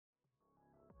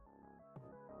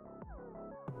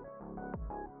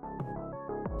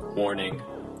Warning,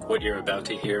 what you're about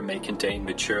to hear may contain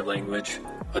mature language,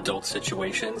 adult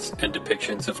situations, and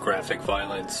depictions of graphic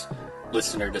violence.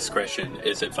 Listener discretion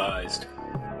is advised.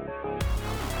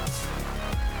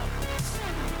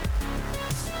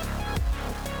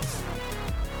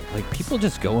 Like, people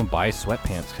just go and buy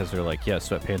sweatpants because they're like, yeah,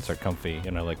 sweatpants are comfy,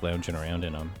 and I like lounging around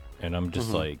in them. And I'm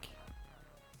just like,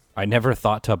 I never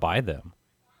thought to buy them.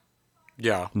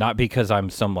 Yeah. Not because I'm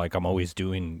I'm always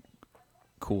doing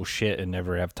cool shit and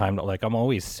never have time to, I'm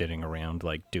always sitting around,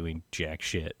 doing jack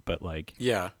shit. But,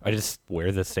 yeah. I just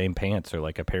wear the same pants or,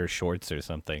 a pair of shorts or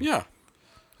something. Yeah.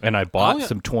 And I bought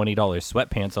some $20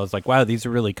 sweatpants. I was like, wow, these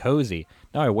are really cozy.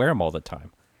 Now I wear them all the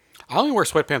time. I only wear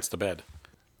sweatpants to bed.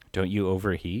 Don't you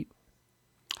overheat?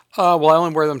 Well, I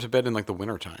only wear them to bed in, the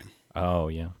wintertime. Oh,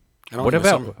 yeah. What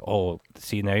about,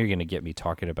 see, now you're going to get me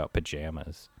talking about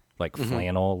pajamas.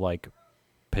 Flannel,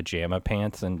 pajama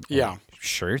pants and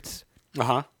shirts.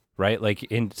 Uh-huh. Right?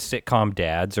 In sitcom,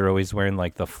 dads are always wearing,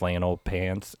 the flannel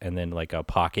pants and then, a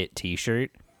pocket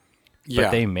T-shirt. Yeah.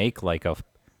 But they make,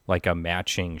 a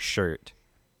matching shirt.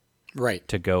 Right.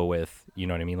 To go with, you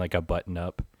know what I mean? A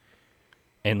button-up.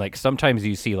 And, sometimes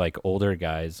you see, older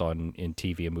guys in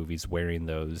TV and movies wearing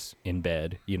those in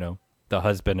bed, you know? The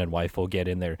husband and wife will get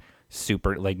in their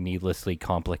super, needlessly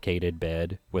complicated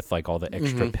bed with, all the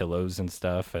extra pillows and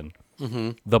stuff. And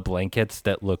the blankets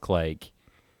that look,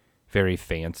 very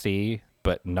fancy,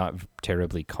 but not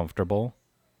terribly comfortable.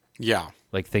 Yeah.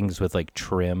 Things with,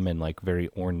 trim and, very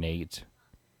ornate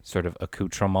sort of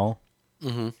accoutrement.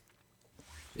 Mm-hmm.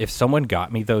 If someone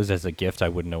got me those as a gift, I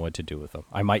wouldn't know what to do with them.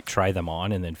 I might try them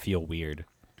on and then feel weird.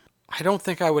 I don't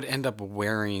think I would end up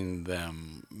wearing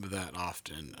them that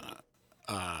often.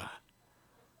 Because,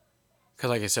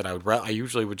 like I said, I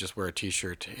usually would just wear a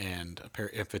T-shirt and a pair.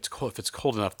 If it's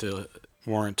cold enough to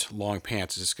warrant long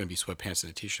pants, it's just going to be sweatpants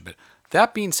and a T-shirt. But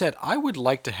that being said, I would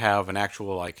like to have an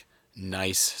actual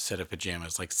nice set of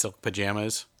pajamas, silk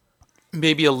pajamas.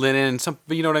 Maybe a linen,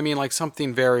 you know what I mean?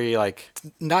 Something very,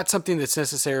 not something that's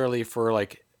necessarily for,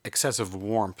 excessive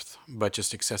warmth, but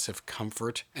just excessive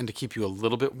comfort and to keep you a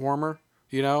little bit warmer,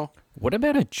 you know? What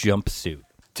about a jumpsuit?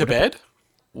 To bed?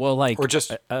 Well, or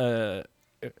just... I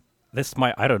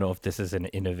don't know if this is an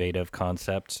innovative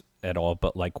concept at all,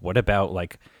 but, what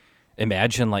about,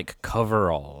 imagine,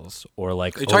 coveralls or,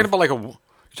 You're talking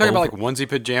about, onesie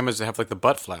pajamas that have, the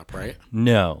butt flap, right?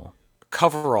 No.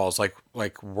 Coveralls, like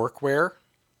workwear.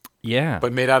 Yeah.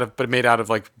 But made out of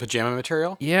pajama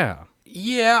material. Yeah.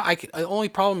 Yeah. The only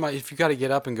problem if you got to get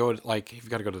up and go if you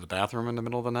got to go to the bathroom in the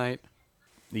middle of the night.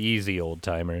 The easy old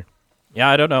timer. Yeah,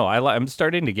 I don't know. I'm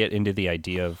starting to get into the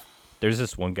idea of. There's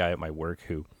this one guy at my work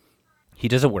who, he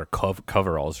doesn't wear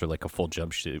coveralls or a full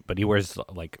jumpsuit, but he wears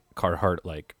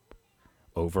Carhartt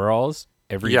overalls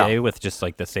every day with just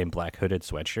the same black hooded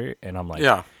sweatshirt, and I'm like,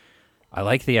 yeah, I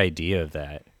like the idea of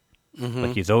that.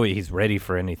 Mm-hmm. He's ready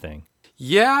for anything.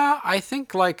 Yeah, I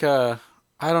think I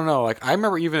don't know. I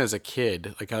remember even as a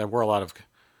kid, I wore a lot of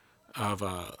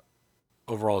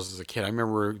overalls as a kid. I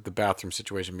remember the bathroom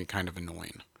situation being kind of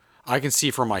annoying. I can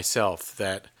see for myself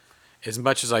that as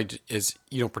much as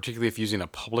particularly if using a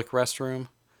public restroom,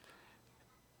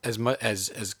 as much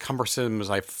as cumbersome as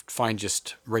I find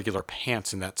just regular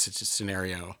pants in that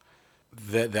scenario,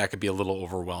 that could be a little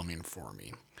overwhelming for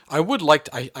me. I would like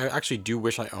to, I actually do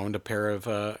wish I owned a pair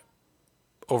of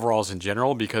overalls in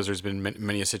general, because there's been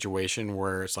many a situation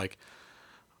where it's I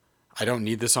don't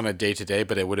need this on a day-to-day,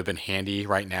 but it would have been handy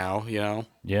right now, you know?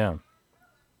 Yeah.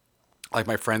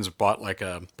 My friends bought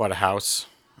a house.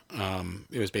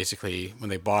 It was basically, when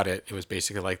they bought it, it was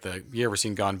basically you ever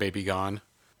seen Gone Baby Gone?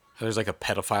 There's a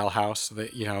pedophile house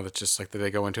that, that's just that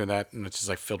they go into that, and it's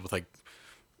just filled with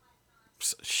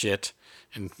shit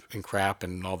and crap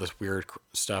and all this weird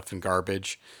stuff and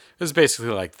garbage. It was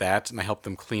basically like that, and I helped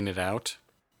them clean it out.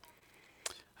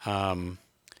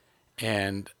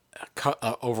 And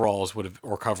overalls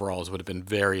or coveralls would have been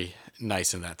very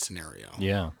nice in that scenario.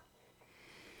 Yeah.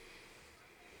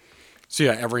 So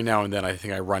yeah, every now and then I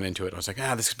think I run into it. I was like,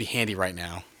 this could be handy right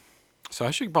now. So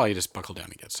I should probably just buckle down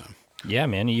and get some. Yeah,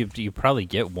 man, you probably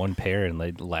get one pair and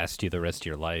they last you the rest of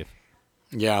your life.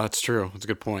 Yeah, that's true. That's a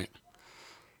good point.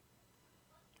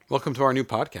 Welcome to our new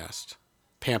podcast,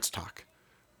 Pants Talk.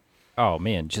 Oh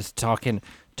man, just talking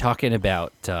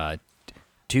about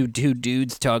two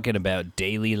dudes talking about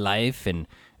daily life and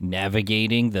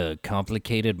navigating the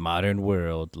complicated modern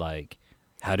world.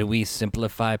 How do we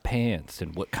simplify pants,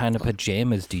 and what kind of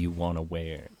pajamas do you want to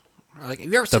wear? Have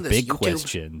you ever seen the this big YouTube?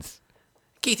 Questions.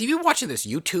 Keith, have you been watching this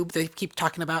YouTube they keep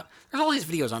talking about? There's all these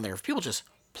videos on there of people just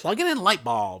plugging in light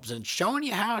bulbs and showing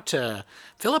you how to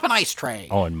fill up an ice tray.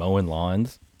 Oh, and mowing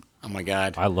lawns? Oh my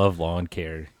God. I love lawn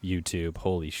care YouTube.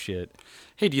 Holy shit.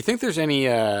 Hey, do you think there's any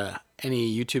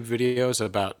YouTube videos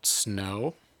about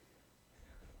snow?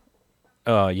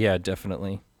 Oh yeah,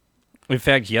 definitely. In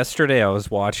fact, yesterday I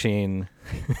was watching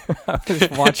I was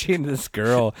watching this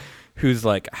girl who's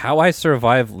like, how I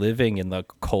survive living in the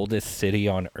coldest city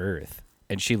on earth.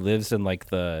 And she lives in like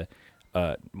the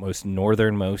most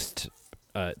northernmost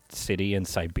city in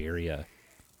Siberia.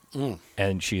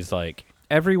 And she's like,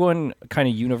 everyone kind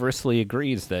of universally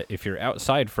agrees that if you're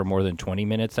outside for more than 20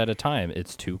 minutes at a time,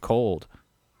 it's too cold.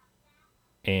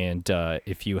 And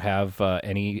if you have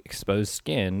any exposed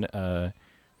skin,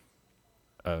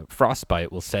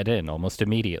 frostbite will set in almost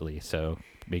immediately. So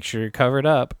make sure you're covered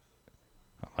up.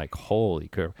 I'm like, holy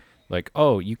crap. Like,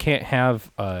 oh, you can't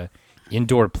have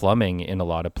indoor plumbing in a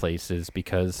lot of places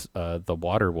because the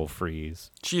water will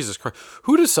freeze. Jesus Christ.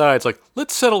 Who decides, like,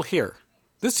 let's settle here?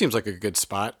 This seems like a good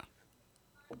spot.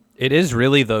 It is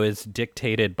really, though, it's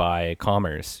dictated by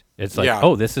commerce. It's like, Yeah.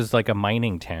 oh, this is like a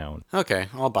mining town. Okay,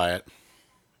 I'll buy it.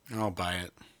 I'll buy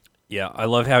it. Yeah, I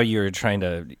love how you're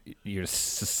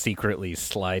secretly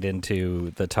slide into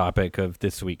the topic of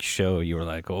this week's show. You were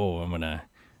like, oh, I'm going to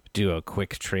do a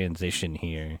quick transition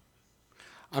here.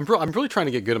 I'm really trying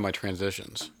to get good at my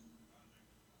transitions.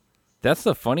 That's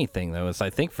the funny thing, though, is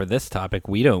I think for this topic,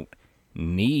 we don't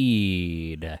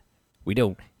need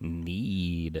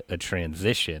a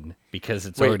transition because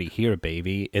it's Wait. already here,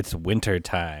 baby. It's winter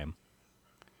time.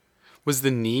 Was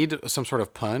the need some sort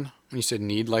of pun when you said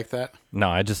need like that? No,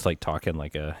 I just like talking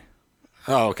like a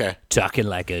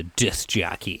disc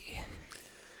jockey.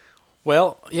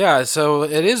 Well, yeah, so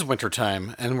it is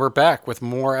wintertime, and we're back with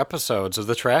more episodes of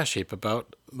the Trash Heap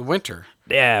about the winter.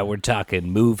 Yeah, we're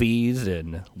talking movies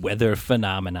and weather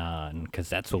phenomenon because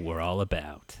that's what we're all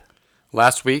about.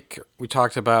 Last week, we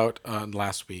talked about,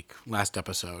 last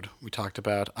episode, we talked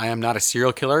about I Am Not a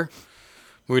Serial Killer.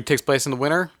 Movie takes place in the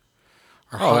winter.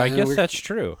 Oh, I guess that's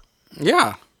true.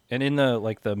 Yeah. And in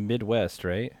the Midwest,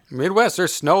 right? Midwest,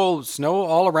 there's snow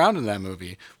all around in that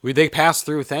movie. They pass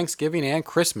through Thanksgiving and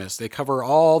Christmas. They cover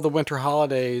all the winter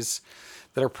holidays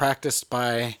that are practiced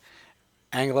by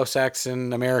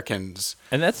Anglo-Saxon Americans.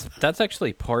 And that's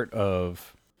actually part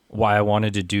of why I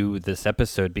wanted to do this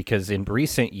episode, because in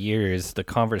recent years, the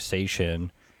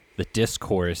conversation, the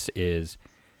discourse is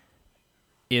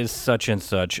such and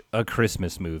such a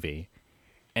Christmas movie.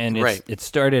 And it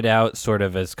started out sort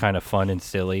of as kind of fun and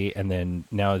silly, and then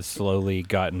now it's slowly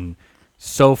gotten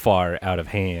so far out of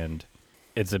hand.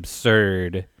 It's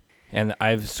absurd. And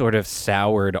I've sort of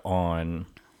soured on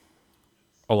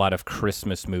a lot of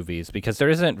Christmas movies because there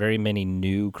isn't very many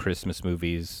new Christmas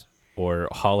movies or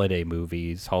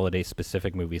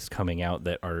holiday-specific movies coming out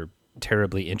that are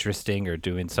terribly interesting or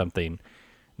doing something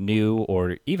new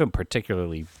or even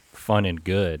particularly fun and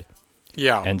good.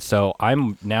 Yeah. And so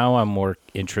I'm more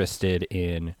interested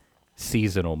in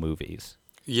seasonal movies.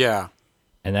 Yeah.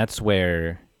 And that's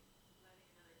where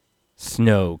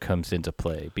snow comes into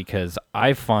play, because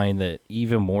I find that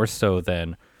even more so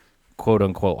than quote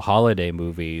unquote holiday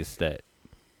movies, that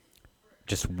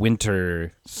just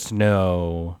winter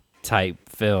snow type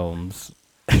films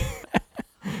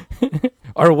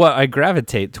are what I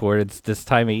gravitate towards this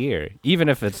time of year, even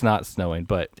if it's not snowing,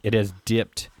 but it has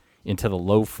dipped into the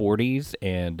low 40s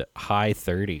and high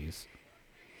 30s.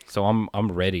 So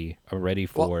I'm ready. I'm ready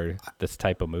for this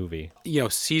type of movie. You know,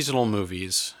 seasonal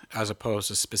movies, as opposed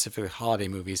to specifically holiday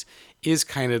movies, is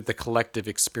kind of the collective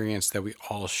experience that we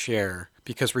all share.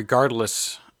 Because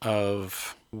regardless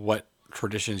of what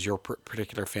traditions your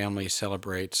particular family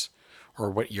celebrates or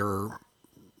what your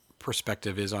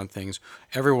perspective is on things,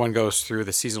 everyone goes through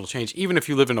the seasonal change. Even if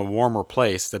you live in a warmer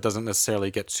place that doesn't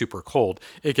necessarily get super cold,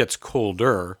 it gets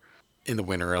colder in the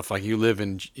winter. If like you live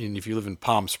if you live in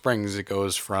Palm Springs, it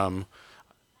goes from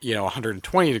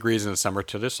 120 degrees in the summer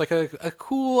to just like a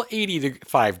cool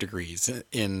 85 degrees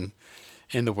in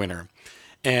the winter.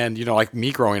 And like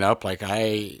me growing up, like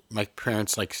my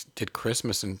parents like did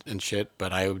Christmas and shit,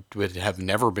 but I would have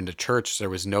never been to church. So there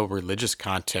was no religious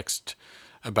context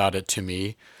about it to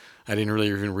me. I didn't really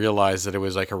even realize that it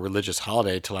was like a religious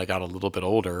holiday till I got a little bit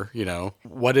older.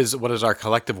 What is our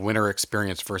collective winter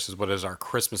experience versus what is our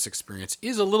Christmas experience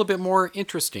is a little bit more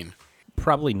interesting.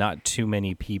 Probably not too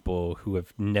many people who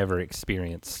have never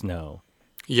experienced snow.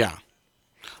 Yeah.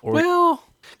 Well,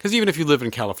 because even if you live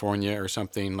in California or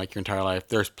something like your entire life,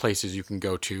 there's places you can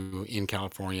go to in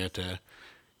California to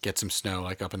get some snow,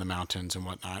 like up in the mountains and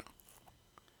whatnot.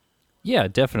 Yeah,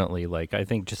 definitely. Like, I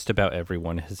think just about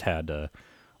everyone has had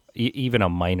even a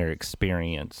minor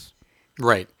experience.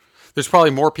 Right. There's probably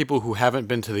more people who haven't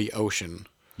been to the ocean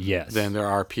Yes. than there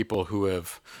are people who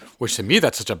have, which to me,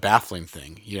 that's such a baffling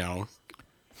thing, you know?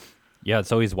 Yeah,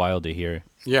 it's always wild to hear.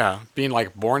 Yeah, being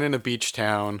like born in a beach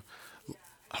town,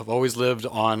 I've always lived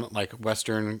on like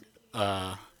western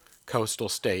coastal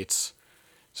states.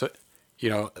 So, you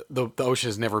know, the ocean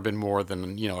has never been more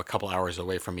than, you know, a couple hours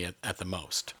away from me at the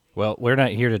most. Well, we're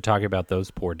not here to talk about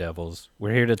those poor devils.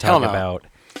 We're here to Hell talk no. about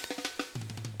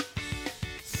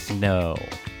snow.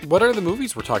 What are the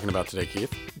movies we're talking about today,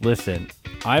 Keith? Listen,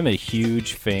 I'm a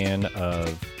huge fan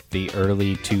of the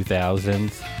early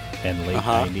 2000s and late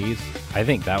 90s. I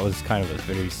think that was kind of a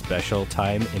very special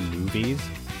time in movies.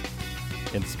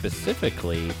 And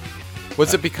specifically,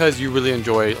 Was it because you really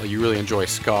enjoy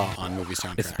ska on movie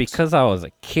soundtracks? it's because I was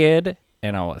a kid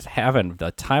and I was having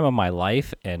the time of my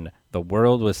life and the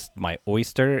world was my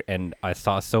oyster and I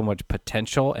saw so much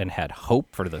potential and had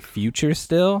hope for the future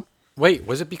still. Wait,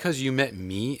 was it because you met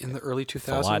me in the early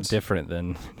 2000s? It's a lot different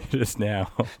than it is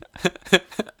now.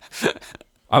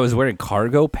 I was wearing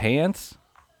cargo pants.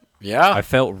 Yeah. I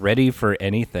felt ready for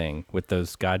anything with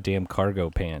those goddamn cargo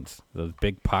pants. Those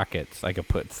big pockets. I could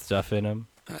put stuff in them.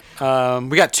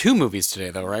 We got 2 movies today,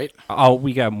 though, right? Oh,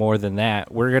 we got more than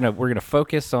that. We're gonna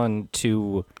focus on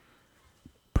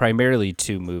primarily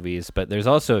two movies, but there's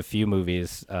also a few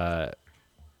movies that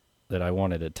I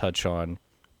wanted to touch on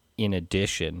in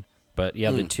addition. But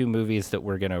yeah, the 2 movies that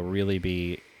we're gonna really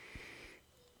be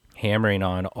hammering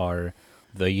on are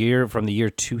from the year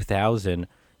 2000,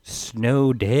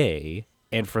 Snow Day,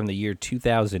 and from the year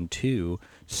 2002,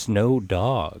 Snow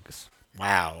Dogs.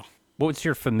 Wow. What's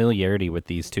your familiarity with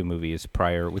these 2 movies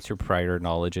prior? What's your prior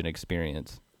knowledge and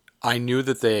experience? I knew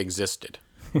that they existed.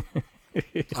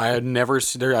 I have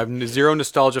zero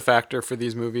nostalgia factor for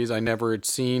these movies. I never had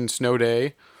seen Snow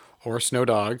Day or Snow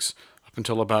Dogs up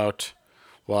until about,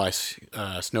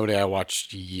 Snow Day I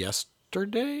watched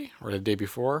yesterday or the day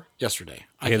before. Yesterday.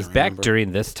 Because back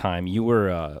during this time, you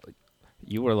were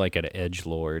like an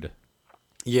edgelord.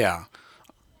 Yeah.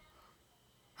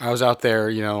 I was out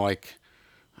there, you know, like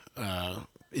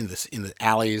in the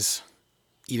alleys,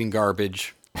 eating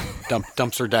garbage,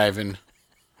 dumpster diving.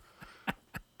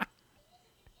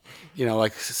 You know,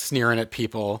 like sneering at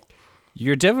people.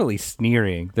 You're definitely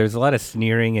sneering. There's a lot of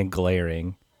sneering and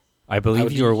glaring. I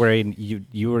believe you were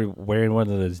wearing one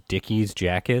of those Dickies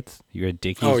jackets. You're a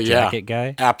Dickies jacket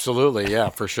guy. Absolutely, yeah,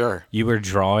 for sure. You were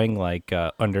drawing like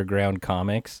underground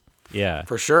comics. Yeah,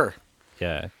 For sure.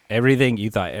 yeah.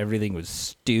 You thought everything was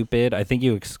stupid. I think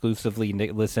you exclusively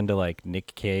listened to like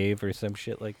Nick Cave or some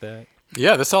shit like that.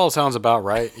 Yeah, this all sounds about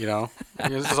right. You know,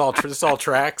 this all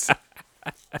tracks.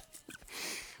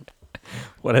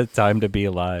 What a time to be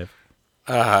alive.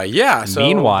 Yeah. So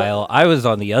Meanwhile, I was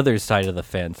on the other side of the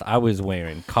fence. I was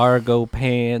wearing cargo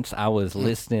pants. I was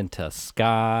listening to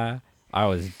ska. I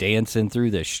was dancing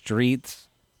through the streets.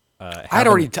 I'd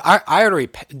already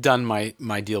done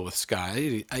my deal with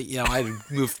Sky. I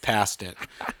moved past it.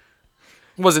 It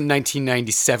wasn't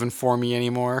 1997 for me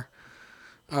anymore.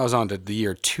 I was on to the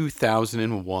year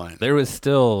 2001. There was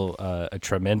still a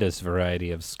tremendous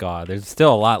variety of ska. There's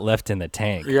still a lot left in the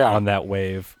tank on that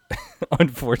wave,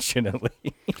 unfortunately.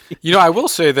 You know, I will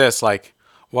say this, like,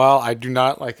 while I do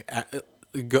not like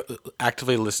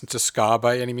actively listen to ska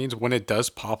by any means, when it does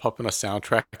pop up in a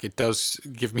soundtrack, it does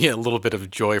give me a little bit of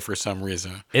joy for some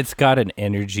reason. It's got an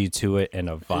energy to it and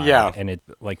a vibe. Yeah. And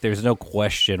there's no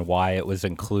question why it was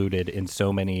included in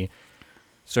so many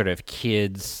sort of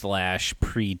kids /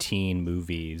 preteen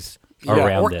movies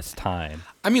around this time.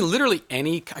 I mean, literally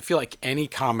I feel like any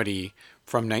comedy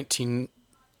from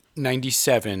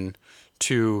 1997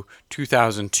 to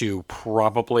 2002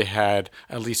 probably had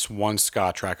at least one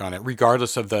ska track on it,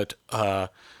 regardless of the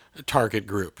target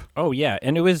group. Oh yeah,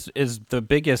 and the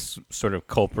biggest sort of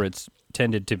culprits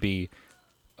tended to be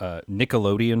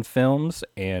Nickelodeon films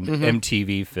and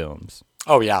MTV films.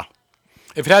 Oh yeah,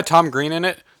 if it had Tom Green in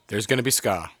it, there's going to be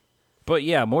ska. But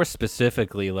yeah, more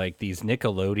specifically, like these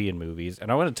Nickelodeon movies, and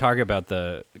I want to talk about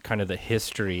the kind of the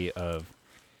history of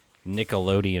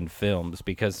Nickelodeon films,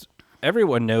 because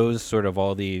everyone knows sort of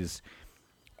all these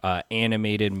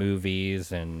animated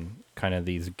movies and kind of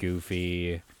these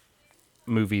goofy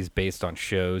movies based on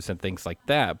shows and things like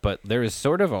that. But there is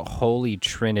sort of a holy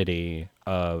trinity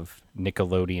of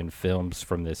Nickelodeon films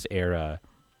from this era,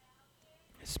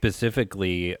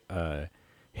 specifically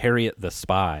Harriet the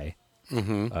Spy,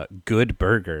 Good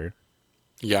Burger,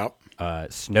 Yep.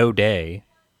 Snow Day,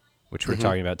 which we're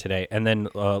talking about today, and then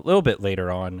a little bit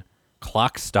later on,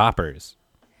 Clock Stoppers.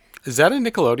 Is that a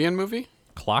Nickelodeon movie?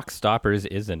 Clock Stoppers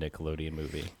is a Nickelodeon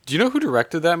movie. Do you know who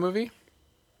directed that movie?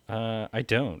 I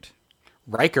don't.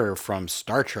 Riker from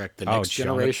Star Trek: The Next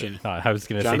Generation. I was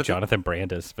going to say Jonathan- Jonathan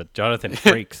Brandis, but Jonathan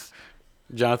Frakes.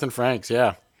 Jonathan Frakes,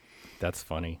 yeah. That's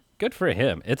funny. Good for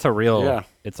him. It's a real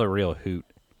hoot.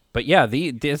 But yeah,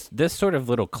 this sort of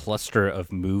little cluster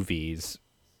of movies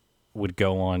would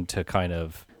go on to kind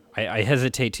of I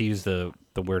hesitate to use the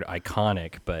word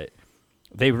iconic, but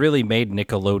they really made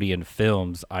Nickelodeon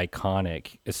films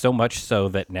iconic. So much so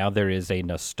that now there is a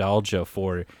nostalgia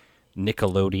for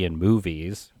Nickelodeon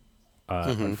movies,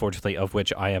 unfortunately, of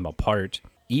which I am a part,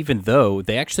 even though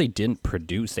they actually didn't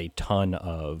produce a ton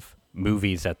of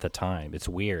movies at the time. It's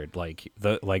weird. Like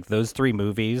those three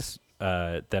movies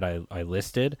that I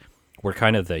listed were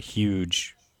kind of the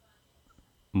huge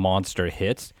monster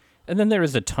hits. And then there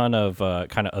was a ton of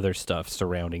kind of other stuff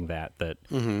surrounding that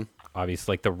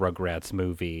obviously, like the Rugrats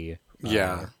movie.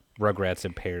 Rugrats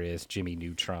in Paris, Jimmy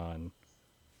Neutron.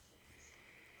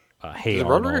 Hey Did the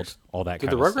Arnold, Rugrats- all that Did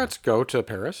kind the of stuff. Rugrats go to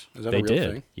Paris? Is that They a real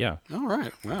did, thing? yeah. All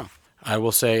right. Wow. I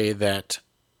will say that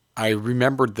I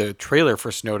remembered the trailer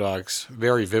for Snow Dogs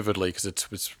very vividly because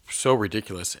it's so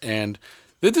ridiculous, and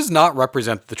the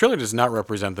trailer does not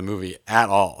represent the movie at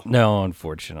all. No,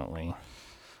 unfortunately.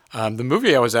 The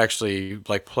movie I was actually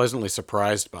like pleasantly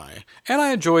surprised by, and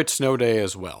I enjoyed Snow Day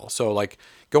as well. So like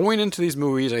going into these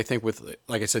movies, I think with,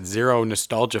 like I said, zero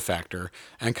nostalgia factor,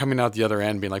 and coming out the other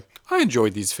end being like, I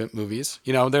enjoyed these movies.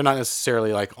 You know, they're not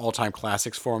necessarily like all-time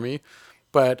classics for me,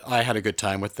 but I had a good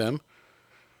time with them,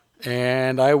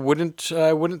 and I wouldn't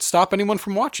stop anyone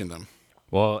from watching them.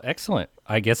 Well, excellent.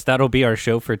 I guess that'll be our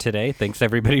show for today. Thanks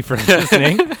everybody for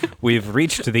listening. We've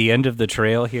reached the end of the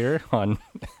trail here on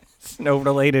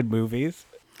snow-related movies.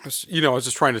 You know, I was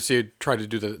just trying to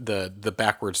do the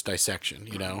backwards dissection.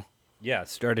 You know. Yeah,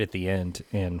 start at the end,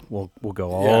 and we'll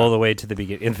go all the way to the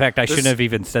beginning. In fact, I shouldn't have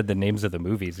even said the names of the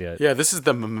movies yet. Yeah, this is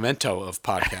the memento of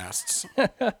podcasts.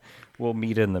 We'll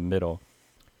meet in the middle.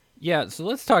 Yeah, so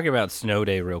let's talk about Snow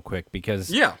Day real quick,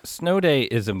 because Snow Day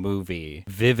is a movie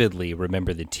vividly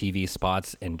remember the TV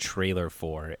spots and trailer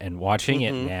for, and watching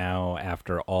it now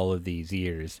after all of these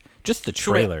years, just the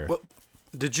trailer. Well,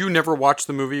 did you never watch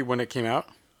the movie when it came out?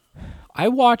 I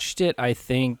watched it, I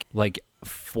think, like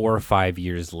 4 or 5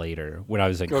 years later when I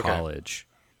was in college.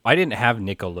 I didn't have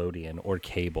Nickelodeon or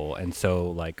cable, and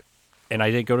so and I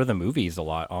didn't go to the movies a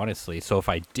lot, honestly. So if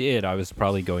I did, I was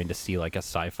probably going to see like a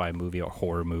sci-fi movie or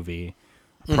horror movie.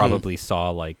 Probably saw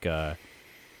like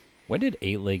when did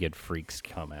Eight-Legged Freaks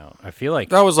come out? I feel like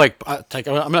that was like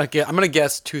I'm gonna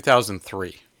guess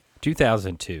 2003.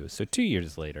 2002, so 2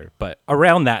 years later. But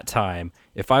around that time,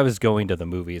 if I was going to the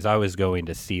movies, I was going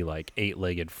to see like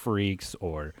Eight-Legged Freaks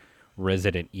or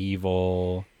Resident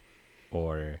Evil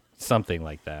or something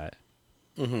like that.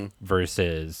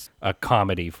 Versus a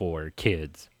comedy for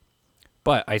kids.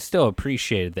 But I still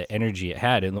appreciated the energy it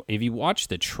had. And if you watch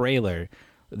the trailer,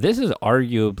 this is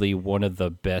arguably one of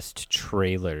the best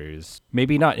trailers.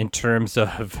 Maybe not in terms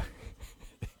of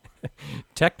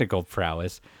technical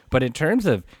prowess, but in terms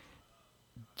of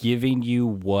giving you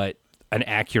what an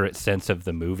accurate sense of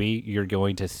the movie you're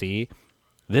going to see.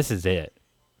 This is it.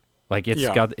 Like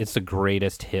it's the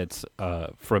greatest hits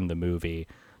from the movie.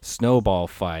 Snowball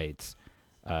fights.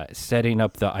 Setting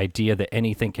up the idea that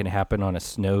anything can happen on a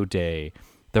snow day,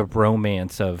 the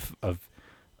romance of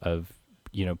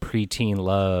preteen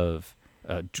love,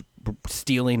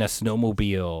 stealing a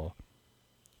snowmobile,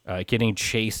 getting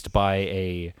chased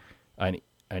by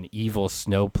an evil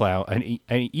snowplow, an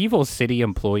evil city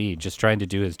employee just trying to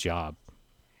do his job,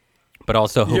 but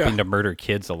also hoping to murder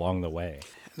kids along the way.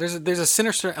 There's a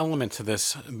sinister element to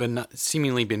this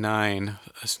seemingly benign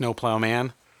snowplow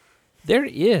man. There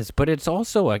is, but it's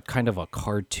also a kind of a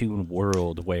cartoon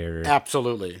world where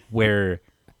absolutely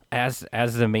as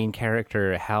the main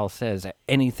character Hal says,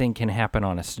 anything can happen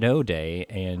on a snow day,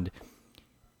 and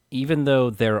even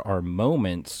though there are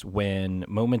moments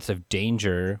of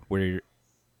danger where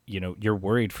you're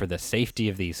worried for the safety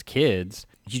of these kids,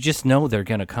 you just know they're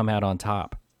going to come out on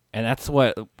top. And that's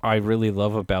what I really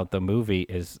love about the movie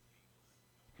is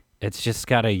it's just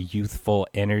got a youthful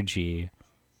energy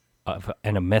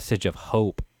and a message of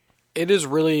hope. It is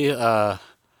really a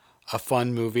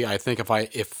fun movie. I think I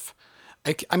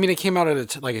mean, it came out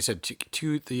at like I said,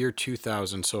 the year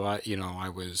 2000. So I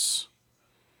was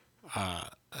a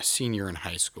senior in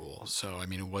high school. So I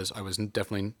mean, I was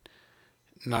definitely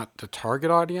not the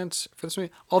target audience for this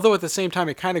movie. Although at the same time,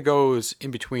 it kind of goes in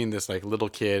between this like little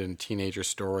kid and teenager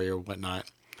story or whatnot.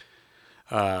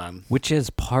 Which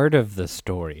is part of the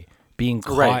story, being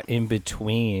caught in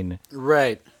between.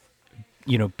 Right.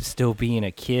 Still being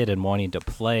a kid and wanting to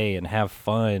play and have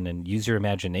fun and use your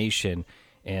imagination,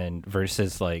 and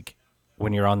versus like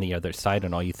when you're on the other side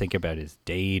and all you think about is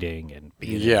dating and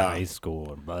being in Yeah. high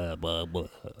school and blah blah blah.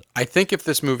 I think if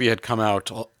this movie had come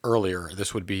out earlier,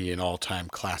 this would be an all-time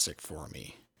classic for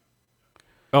me.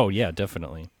 Oh yeah,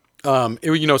 definitely.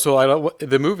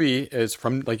 The movie is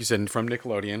from, like you said, from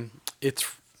Nickelodeon. It's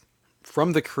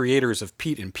from the creators of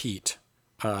Pete and Pete,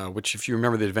 which, if you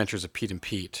remember the Adventures of Pete and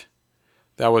Pete,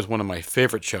 that was one of my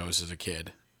favorite shows as a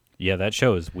kid, Yeah, that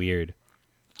show is weird.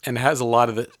 and it has a lot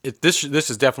of this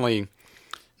is definitely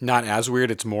not as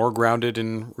weird. It's more grounded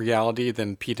in reality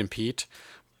than Pete and Pete,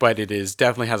 but it is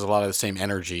definitely has a lot of the same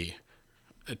energy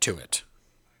to it.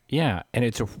 Yeah, and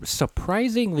it's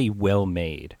surprisingly well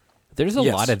made. There's a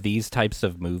Yes. lot of these types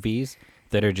of movies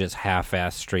that are just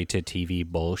half-assed straight-to-TV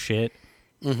bullshit.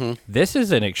 Mm-hmm. This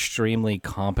is an extremely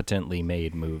competently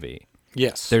made movie.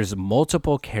 Yes. There's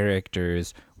multiple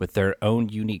characters with their own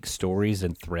unique stories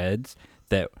and threads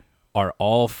that are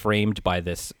all framed by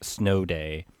this snow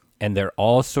day, and they're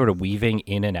all sort of weaving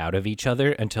in and out of each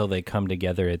other until they come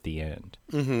together at the end.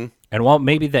 Mm-hmm. And while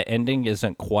maybe the ending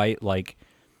isn't quite like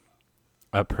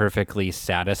a perfectly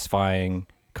satisfying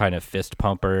kind of fist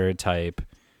pumper type,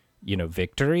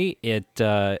 victory,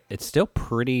 it's still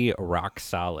pretty rock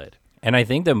solid. And I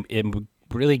think it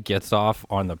really gets off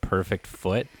on the perfect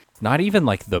foot. Not even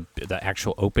like the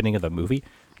actual opening of the movie,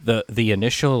 the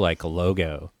initial like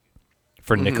logo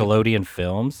for Nickelodeon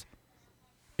Films.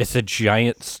 It's a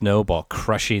giant snowball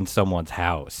crushing someone's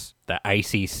house. The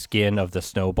icy skin of the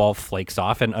snowball flakes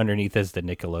off, and underneath is the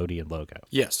Nickelodeon logo.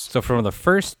 Yes. So from the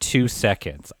first 2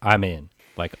 seconds, I'm in.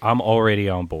 Like, I'm already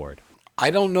on board.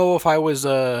 I don't know if I was.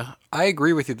 I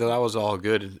agree with you that I was all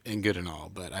good and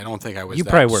all, but I don't think I was. You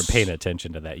probably weren't paying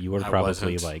attention to that. You were I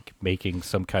probably wasn't. like making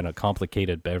some kind of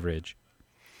complicated beverage,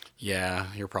 Yeah,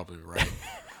 you're probably right.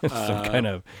 some kind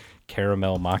of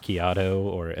caramel macchiato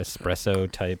or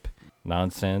espresso type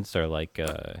nonsense, or like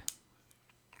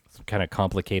some kind of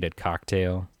complicated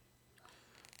cocktail.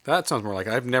 That sounds more like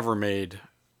I've never made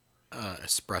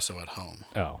espresso at home.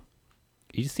 Oh,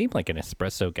 you seem like an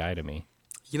espresso guy to me.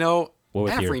 You know, What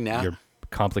with every your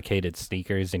complicated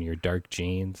sneakers and your dark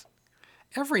jeans?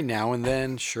 every now and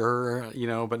then, sure,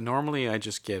 but normally I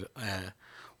just get.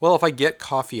 Well, if I get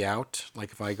coffee out,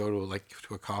 like if I go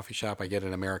to a coffee shop, I get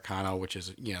an Americano, which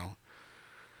is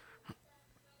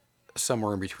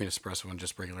somewhere in between espresso and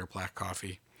just regular black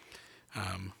coffee.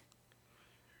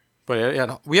 But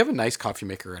yeah, we have a nice coffee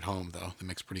maker at home though that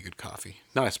makes pretty good coffee.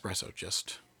 Not espresso,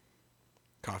 just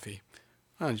coffee.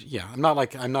 Yeah, I'm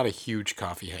not a huge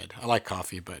coffee head. I like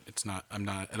coffee, but I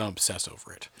don't obsess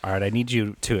over it. All right, I need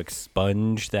you to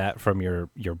expunge that from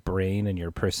your brain and your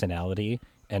personality,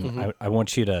 and I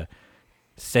want you to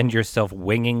send yourself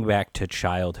winging back to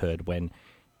childhood when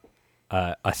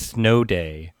a snow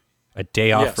day, a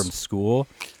day off Yes. from school,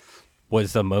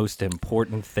 was the most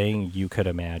important thing you could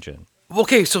imagine.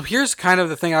 Okay, so here's kind of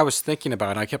the thing I was thinking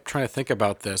about. I kept trying to think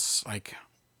about this, like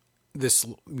this,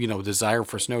 desire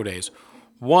for snow days.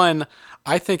 One,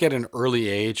 I think at an early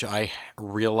age, I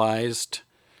realized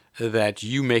that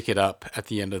you make it up at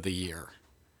the end of the year.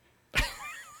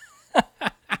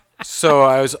 So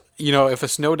I was, if a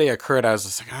snow day occurred, I was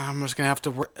just like, I'm just going to have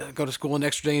to go to school an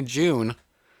extra day in June.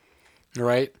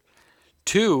 Right?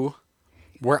 Two,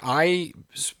 where I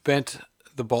spent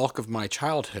the bulk of my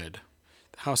childhood,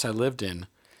 the house I lived in,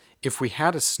 if we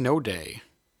had a snow day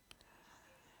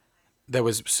that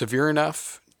was severe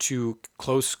enough to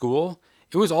close school,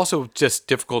 it was also just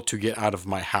difficult to get out of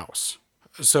my house.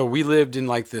 So we lived in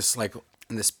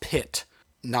in this pit,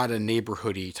 not a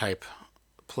neighborhoody type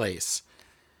place.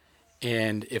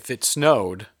 And if it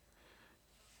snowed,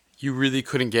 you really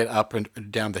couldn't get up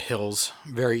and down the hills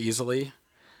very easily.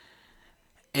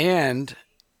 And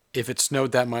if it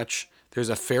snowed that much, there's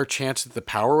a fair chance that the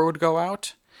power would go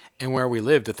out. And where we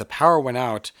lived, if the power went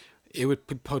out, it would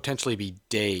potentially be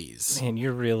days. Man,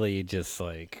 you're really just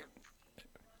like...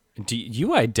 Do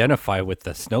you identify with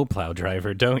the snowplow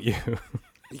driver, don't you?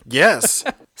 Yes.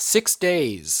 6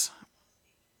 days.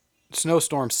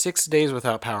 Snowstorm, 6 days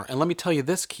without power. And let me tell you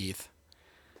this, Keith.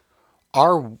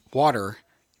 Our water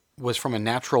was from a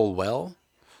natural well.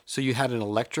 So you had an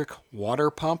electric water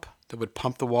pump that would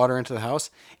pump the water into the house.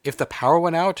 If the power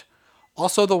went out,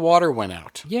 also the water went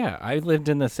out. Yeah, I lived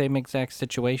in the same exact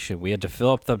situation. We had to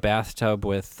fill up the bathtub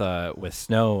with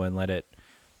snow and let it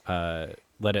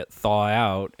thaw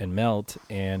out and melt,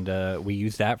 and we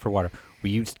used that for water. We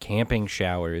used camping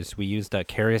showers. We used a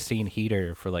kerosene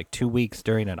heater for like 2 weeks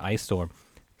during an ice storm.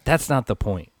 That's not the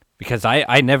point, because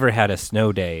I never had a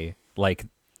snow day like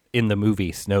in the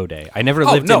movie Snow Day. I never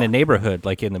lived no. in a neighborhood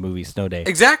like in the movie Snow Day.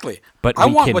 Exactly. But I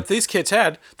we want can- what these kids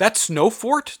had. That snow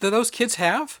fort that those kids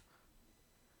have,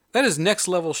 That is next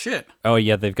level shit. Oh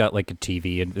yeah, they've got like a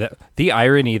TV, and the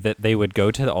irony that they would go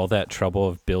to all that trouble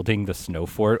of building the snow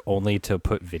fort only to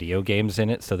put video games in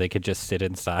it so they could just sit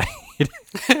inside.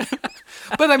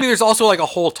 But I mean, there's also like a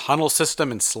whole tunnel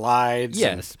system and slides.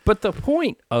 Yes, but the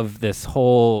point of this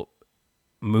whole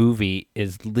movie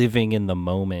is living in the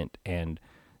moment and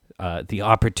the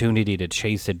opportunity to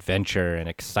chase adventure and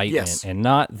excitement, Yes. and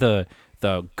not the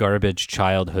garbage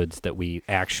childhoods that we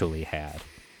actually had.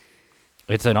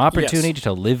 It's an opportunity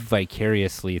to live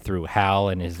vicariously through Hal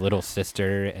and his little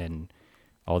sister and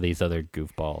all these other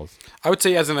goofballs. I would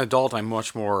say as an adult, I'm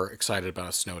much more excited about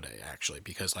a snow day, actually,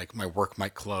 because like my work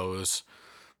might close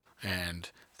and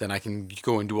then I can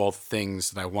go and do all the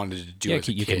things that I wanted to do Yeah, as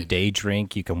a you kid. can day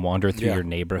drink, you can wander through Yeah. your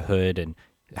neighborhood and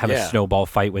have a Yeah. snowball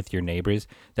fight with your neighbors.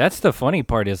 That's the funny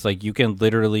part, is like you can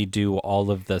literally do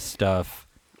all of the stuff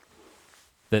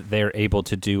that they're able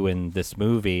to do in this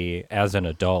movie as an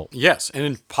adult. Yes,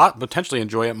 and potentially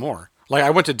enjoy it more. Like I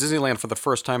went to Disneyland for the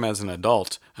first time as an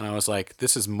adult, and I was like,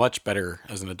 this is much better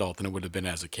as an adult than it would have been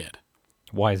as a kid.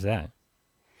 Why is that?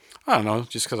 I don't know,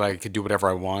 just because I could do whatever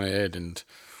I wanted and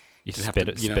You Didn't have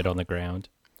spit, to, you know- spit on the ground.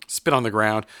 spit on the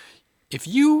ground. If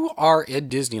you are at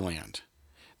Disneyland,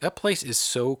 that place is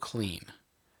so clean.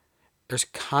 There's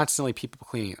constantly people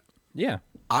cleaning. Yeah.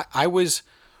 I was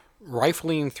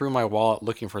rifling through my wallet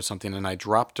looking for something, and I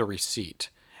dropped a receipt.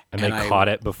 And they I caught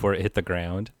it before it hit the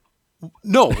ground.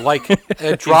 No, like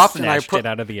it dropped, and I snatched put it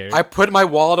out of the air. I put my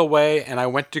wallet away, and I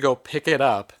went to go pick it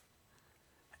up,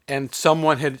 and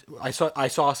I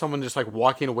saw someone just like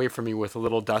walking away from me with a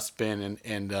little dustbin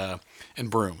and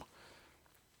broom.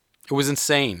 It was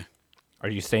insane. Are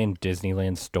you saying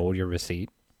Disneyland stole your receipt?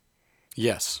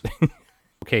 Yes.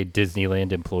 Okay,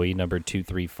 Disneyland employee number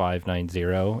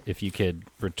 23590. If you could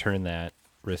return that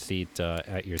receipt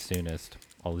at your soonest,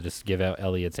 I'll just give out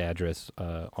Elliot's address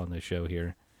on the show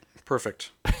here.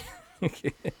 Perfect.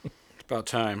 About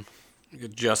time.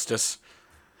 Good justice.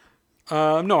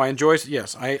 No, I enjoy.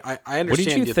 Yes, I understand. What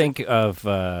did you think of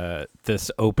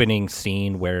this opening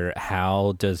scene where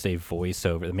Hal does a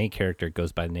voiceover? The main character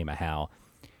goes by the name of Hal.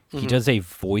 He does a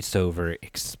voiceover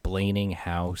explaining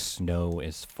how snow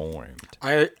is formed.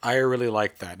 I really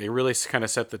like that. They really kind of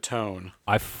set the tone.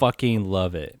 I fucking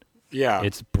love it. Yeah.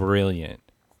 It's brilliant.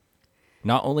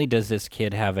 Not only does this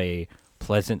kid have a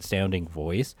pleasant sounding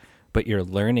voice, but you're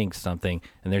learning something,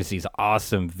 and there's these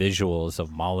awesome visuals of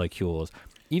molecules.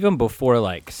 Even before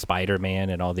like Spider-Man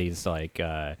and all these like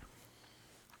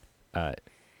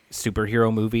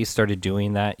superhero movies started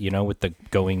doing that, you know, with the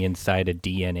going inside of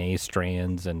DNA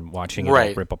strands and watching it all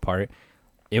Right. rip apart.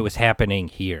 It was happening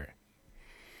here.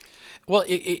 Well,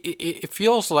 it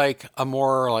feels like a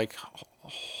more like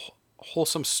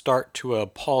wholesome start to a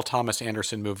Paul Thomas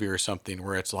Anderson movie or something,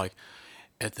 where it's like,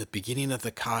 at the beginning of the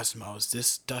cosmos,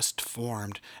 this dust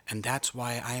formed, and that's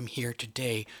why I am here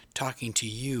today talking to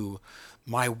you,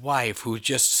 my wife, who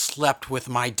just slept with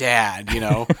my dad, you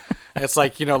know? It's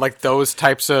like, you know, like those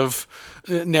types of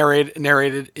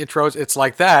narrated intros. It's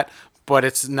like that, but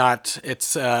it's not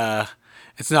as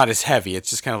heavy. It's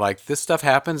just kind of like, this stuff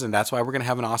happens, and that's why we're going to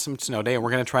have an awesome snow day, and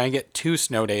we're going to try and get 2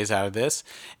 snow days out of this,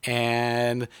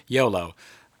 and YOLO.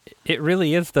 It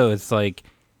really is, though. It's like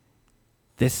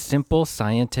this simple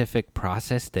scientific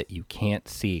process that you can't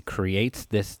see creates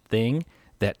this thing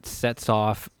that sets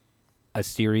off a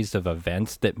series of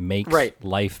events that makes Right.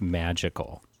 life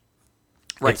magical.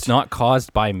 Right. It's not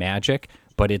caused by magic,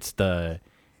 but it's the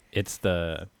what's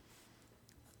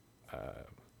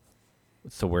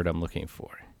the word I'm looking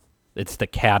for? It's the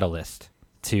catalyst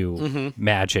to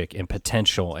magic and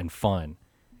potential and fun.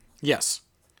 Yes.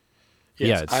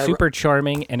 Yeah, it's super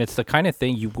charming, and it's the kind of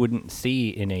thing you wouldn't see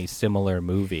in a similar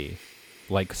movie.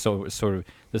 Like, sort of,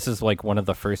 this is like one of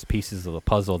the first pieces of the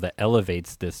puzzle that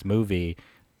elevates this movie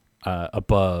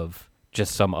above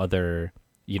just some other,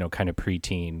 you know, kind of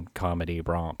preteen comedy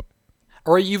romp.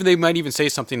 Or even they might even say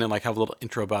something and like have a little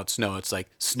intro about snow. It's like,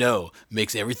 snow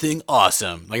makes everything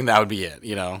awesome. Like that would be it,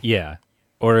 you know? Yeah.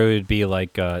 Or it would be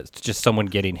like just someone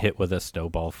getting hit with a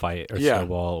snowball fight or Yeah.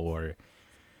 snowball, or...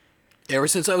 Ever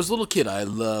since I was a little kid, I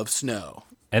love snow.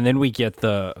 And then we get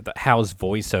the Hal's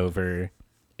voiceover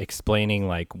explaining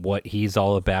like what he's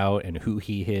all about and who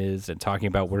he is and talking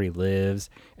about where he lives.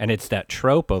 And it's that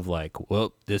trope of like,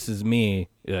 well, this is me.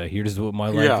 Here's what my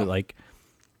life Yeah. is like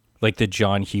the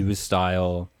John Hughes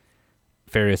style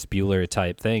Ferris Bueller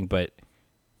type thing. But,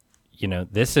 you know,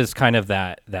 this is kind of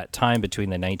that time between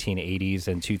the 1980s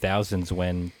and 2000s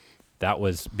when that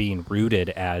was being rooted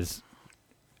as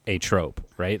a trope,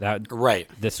 right? Right.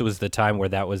 This was the time where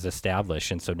that was established,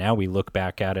 and so now we look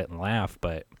back at it and laugh,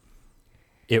 but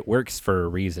it works for a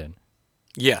reason.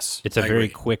 Yes, It's a I very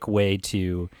agree. quick way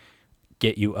to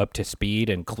get you up to speed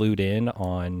and clued in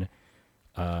on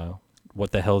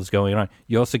what the hell is going on.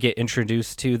 You also get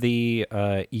introduced to the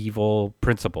evil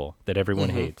principal that everyone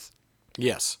hates.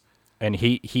 Yes. And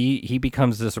he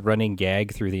becomes this running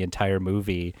gag through the entire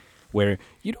movie where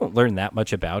you don't learn that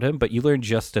much about him, but you learn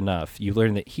just enough. You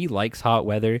learn that he likes hot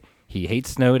weather, he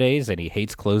hates snow days, and he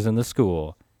hates closing the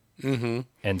school. Mm-hmm.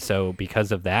 And so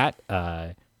because of that,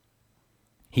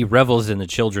 he revels in the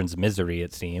children's misery,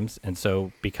 it seems. And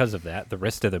so because of that, the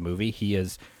rest of the movie, he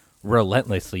is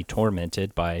relentlessly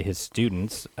tormented by his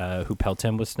students who pelt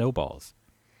him with snowballs.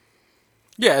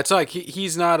 Yeah, it's like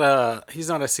he's not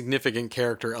a significant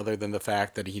character other than the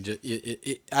fact that he just.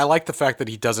 I like the fact that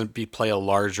he doesn't play a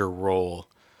larger role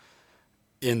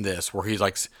in this, where he's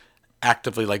like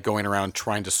actively like going around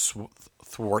trying to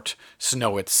thwart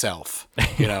snow itself.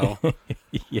 You know,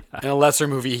 Yeah. in a lesser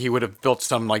movie, he would have built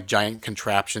some like giant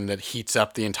contraption that heats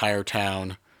up the entire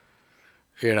town.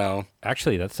 You know,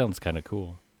 Actually, that sounds kind of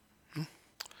cool.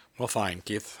 well, fine,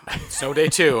 Keith. Snow Day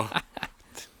 2.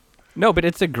 No, but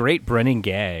it's a great running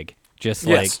gag. Just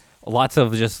Yes. like lots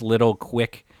of just little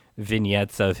quick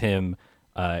vignettes of him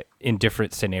in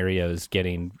different scenarios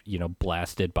getting,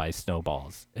 blasted by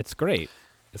snowballs. It's great.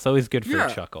 It's always good for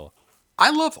Yeah. a chuckle.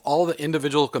 I love all the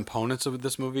individual components of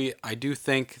this movie. I do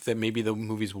think that maybe the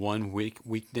movie's one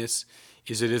weakness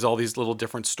is it is all these little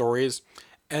different stories,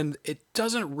 and it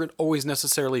doesn't always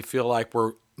necessarily feel like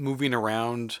we're moving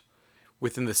around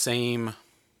within the same.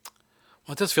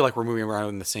 Well, it does feel like we're moving around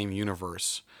in the same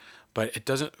universe, but it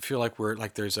doesn't feel like we're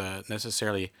like there's a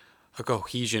necessarily a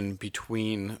cohesion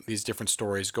between these different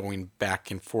stories going back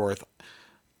and forth.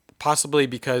 Possibly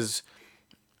because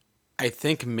I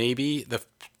think maybe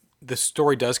the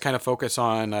story does kind of focus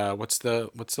on what's the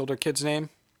older kid's name?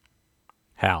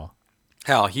 Hal.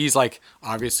 Hal. He's like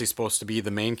obviously supposed to be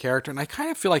the main character, and I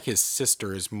kind of feel like his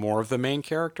sister is more of the main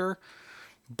character,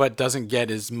 but doesn't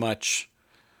get as much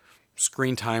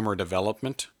screen time or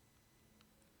development.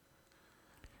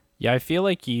 Yeah, I feel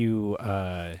like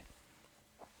they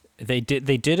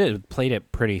played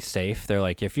it pretty safe. They're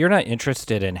like, if you're not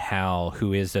interested in Hal,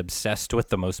 who is obsessed with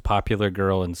the most popular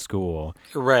girl in school,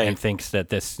 Right. and thinks that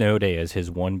this snow day is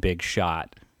his one big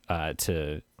shot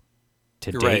to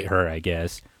date Right. her, I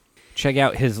guess. Check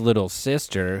out his little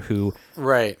sister, who,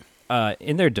 Right.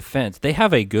 in their defense, they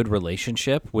have a good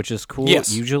relationship, which is cool.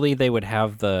 Yes. Usually, they would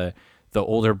have the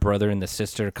older brother and the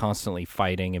sister constantly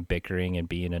fighting and bickering and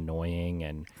being annoying,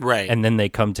 and Right. and then they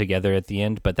come together at the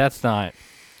end. But that's not.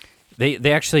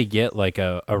 They actually get like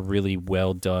a really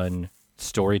well done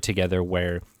story together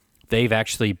where they've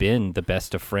actually been the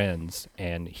best of friends,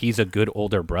 and he's a good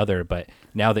older brother, but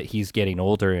now that he's getting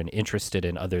older and interested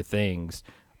in other things,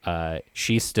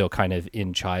 she's still kind of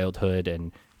in childhood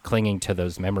and clinging to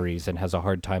those memories and has a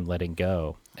hard time letting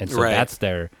go. And so Right. that's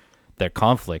their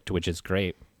conflict, which is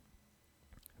great.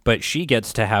 But she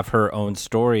gets to have her own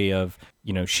story of,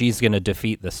 she's going to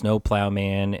defeat the snowplow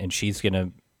man, and she's going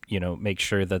to, make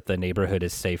sure that the neighborhood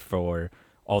is safe for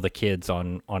all the kids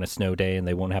on a snow day, and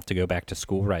they won't have to go back to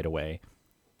school right away.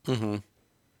 Mm-hmm.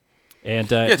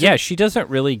 And she doesn't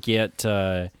really get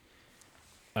too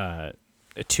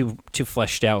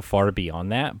fleshed out far beyond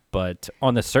that. But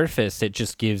on the surface, it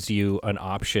just gives you an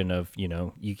option of,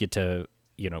 you get to,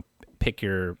 pick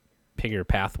your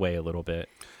pathway a little bit.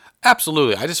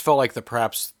 Absolutely. I just felt like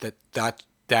perhaps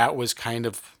that was kind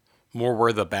of more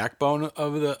where the backbone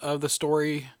of the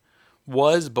story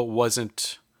was, but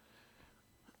wasn't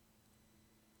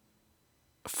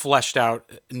fleshed out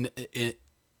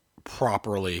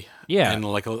properly. Yeah. And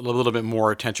like a little bit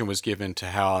more attention was given to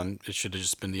Hal, and it should have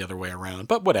just been the other way around.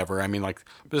 But whatever. I mean, like,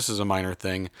 this is a minor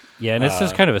thing. Yeah, and it's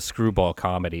just kind of a screwball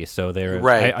comedy. So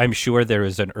Right. I'm sure there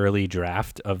was an early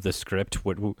draft of the script,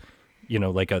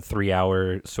 like a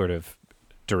 3-hour sort of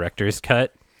director's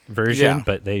cut version, Yeah.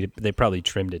 but they probably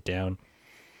trimmed it down.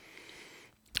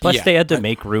 Plus, Yeah. they had to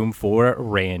make room for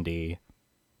Randy.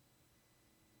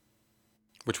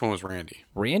 Which one was Randy?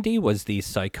 Randy was the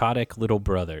psychotic little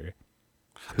brother.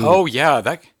 Oh yeah,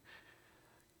 that.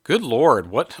 Good Lord,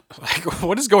 what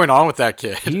is going on with that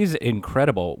kid? He's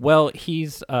incredible. Well,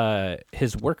 he's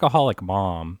his workaholic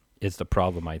mom is the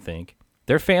problem, I think.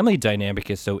 Their family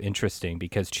dynamic is so interesting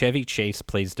because Chevy Chase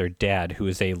plays their dad, who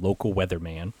is a local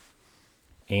weatherman.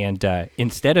 And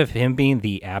instead of him being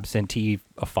the absentee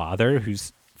father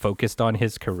who's focused on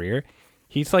his career,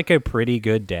 he's like a pretty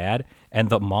good dad. And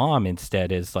the mom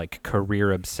instead is like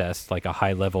career obsessed, like a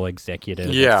high level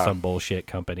executive at some bullshit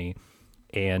company.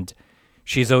 And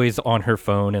she's always on her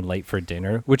phone and late for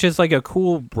dinner, which is like a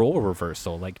cool role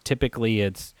reversal. Like typically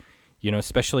it's,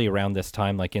 especially around this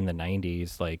time, like in the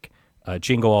 90s, like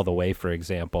Jingle All the Way, for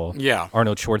example. Yeah.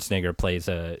 Arnold Schwarzenegger plays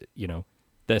the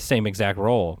same exact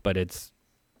role, but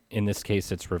in this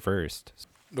case it's reversed.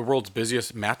 The world's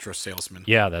busiest mattress salesman.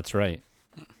 Yeah, that's right.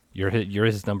 You're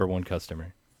his number one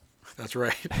customer. That's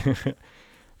right.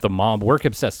 The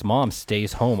work-obsessed mom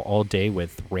stays home all day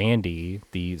with Randy,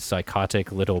 the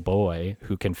psychotic little boy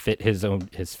who can fit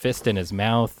his fist in his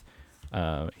mouth.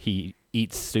 He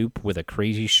eats soup with a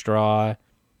crazy straw.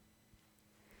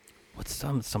 What's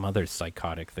some other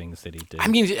psychotic things that he did? I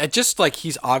mean, just like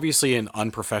he's obviously an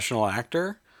unprofessional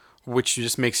actor, which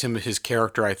just makes his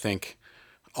character, I think,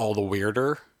 all the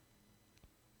weirder.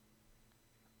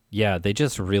 Yeah, they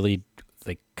just really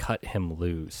cut him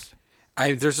loose.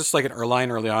 There's just like a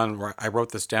line early on where I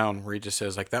wrote this down where he just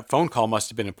says like that phone call must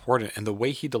have been important, and the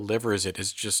way he delivers it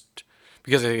is just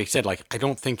because like I said, like I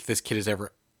don't think this kid has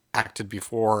ever acted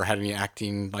before or had any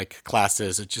acting like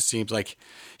classes. It just seems like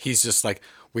he's just like,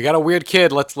 we got a weird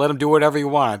kid, let's let him do whatever he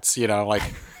wants, like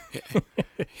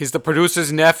he's the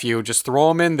producer's nephew, just throw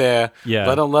him in there. Yeah.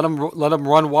 Let him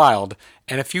run wild.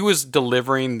 And if he was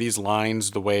delivering these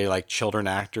lines the way like children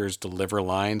actors deliver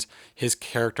lines, his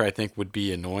character I think would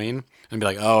be annoying and be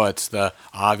like, oh, it's the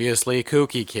obviously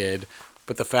kooky kid.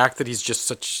 But the fact that he's just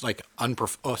such like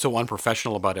so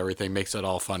unprofessional about everything makes it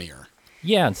all funnier.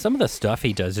 Yeah, and some of the stuff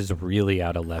he does is really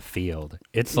out of left field.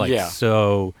 It's like Yeah.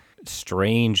 so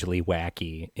strangely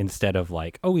wacky instead of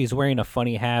like, oh, he's wearing a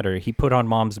funny hat or he put on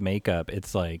mom's makeup.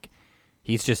 It's like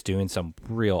he's just doing some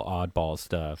real oddball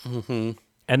stuff. Mm-hmm.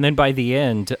 And then by the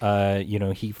end,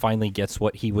 he finally gets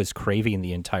what he was craving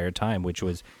the entire time, which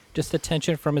was just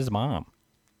attention from his mom.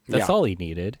 That's Yeah. all he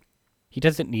needed. He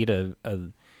doesn't need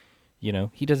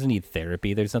he doesn't need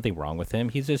therapy. There's nothing wrong with him.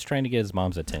 He's just trying to get his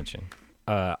mom's attention.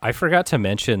 I forgot to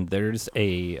mention there's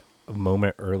a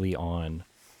moment early on.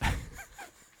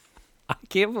 I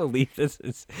can't believe this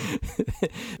is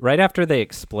right after they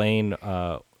explain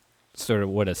sort of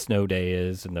what a snow day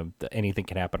is and the anything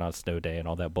can happen on a snow day and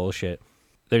all that bullshit.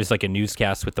 There's like a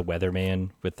newscast with the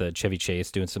weatherman with the Chevy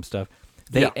Chase doing some stuff.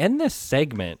 They end this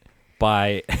segment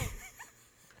by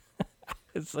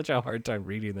it's such a hard time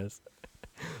reading this.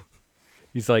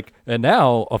 He's like, and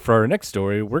now for our next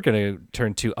story, we're going to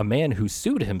turn to a man who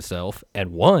sued himself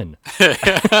and won.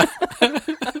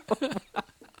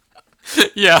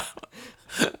 Yeah.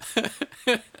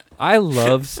 I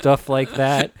love stuff like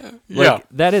that. Yeah.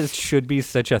 That should be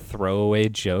such a throwaway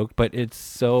joke, but it's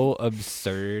so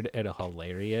absurd and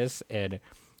hilarious. And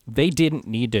they didn't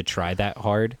need to try that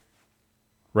hard,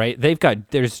 right?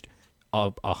 There's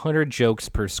 100 jokes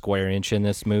per square inch in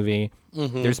this movie.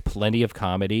 Mm-hmm. There's plenty of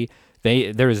comedy.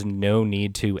 There is no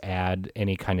need to add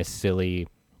any kind of silly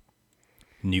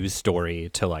news story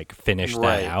to like finish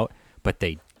that out, but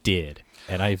they did.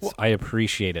 And I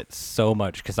appreciate it so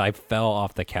much because I fell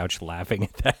off the couch laughing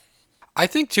at that. I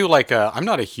think too, like I'm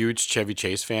not a huge Chevy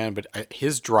Chase fan, but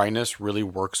his dryness really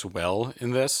works well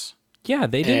in this. Yeah,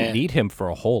 they didn't need him for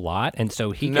a whole lot, and so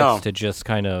he gets to just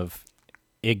kind of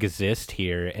exist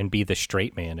here and be the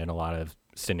straight man in a lot of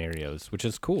scenarios, which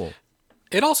is cool.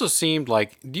 It also seemed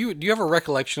like do you have a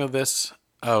recollection of this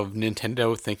of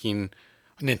Nickelodeon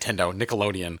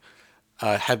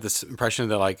had this impression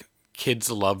that like kids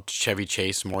loved Chevy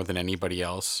Chase more than anybody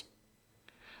else.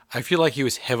 I feel like he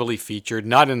was heavily featured,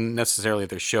 not in necessarily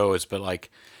their shows, but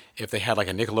like if they had like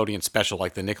a Nickelodeon special,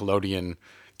 like the Nickelodeon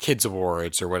Kids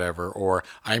Awards or whatever. Or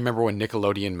I remember when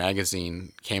Nickelodeon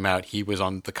magazine came out, he was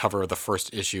on the cover of the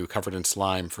first issue, covered in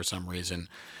slime for some reason,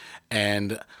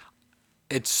 and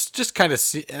it's just kind of.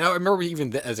 And I remember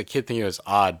even as a kid thinking it was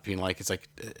odd, being like, "It's like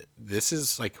this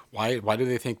is like why do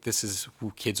they think this is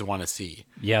who kids want to see?"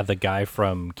 Yeah, the guy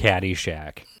from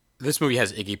Caddyshack. This movie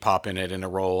has Iggy Pop in it in a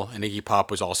role, and Iggy Pop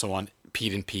was also on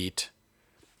Pete and Pete,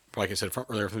 like I said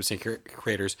earlier, from the same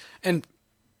creators. And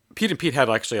Pete and Pete had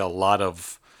actually a lot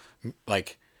of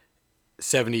like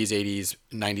 70s, 80s,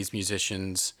 90s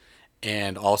musicians,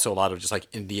 and also a lot of just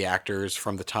like indie actors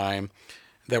from the time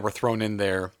that were thrown in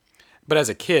there. But as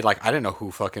a kid, like I didn't know who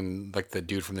fucking like the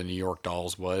dude from the New York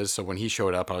Dolls was. So when he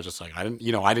showed up, I was just like, I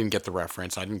didn't get the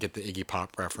reference. I didn't get the Iggy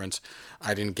Pop reference.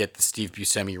 I didn't get the Steve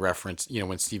Buscemi reference.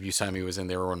 When Steve Buscemi was in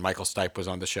there, or when Michael Stipe was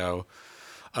on the show.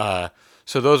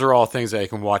 So those are all things that I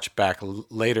can watch back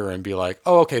later and be like,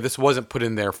 oh, okay, this wasn't put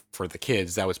in there for the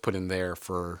kids. That was put in there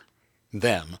for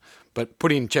them. But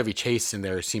putting Chevy Chase in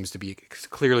there seems to be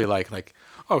clearly like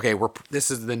okay,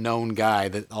 this is the known guy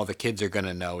that all the kids are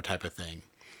gonna know type of thing.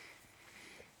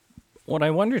 Well,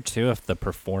 I wonder too if the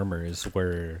performers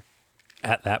were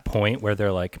at that point where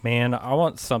they're like, man, I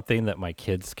want something that my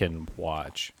kids can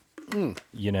watch.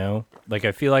 Like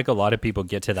I feel like a lot of people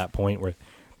get to that point where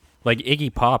like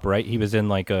Iggy Pop, right? He was in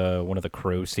like one of the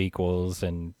Crow sequels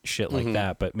and shit like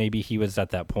that. But maybe he was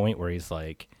at that point where he's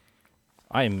like,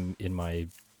 I'm in my,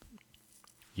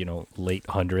 late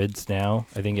hundreds now.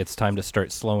 I think it's time to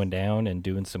start slowing down and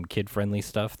doing some kid-friendly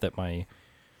stuff that my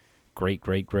great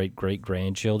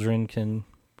grandchildren can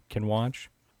watch.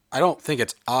 I don't think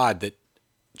it's odd that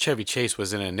Chevy Chase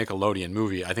was in a Nickelodeon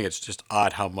movie. I think it's just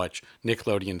odd how much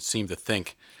Nickelodeon seemed to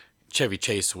think Chevy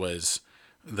Chase was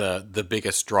the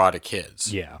biggest draw to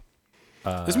kids. Yeah.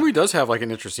 This movie does have like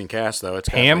an interesting cast, though. It's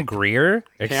got, Pam like, Grier?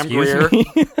 Pam Excuse Grier, me?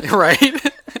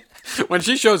 right? When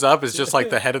she shows up, it's just like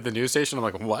the head of the news station. I'm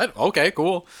like, what? Okay,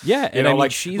 cool. Yeah, and I mean,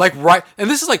 she's like right, and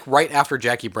this is like right after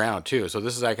Jackie Brown too. So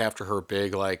this is like after her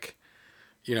big her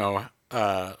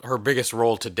biggest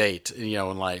role to date,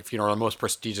 in life. Her most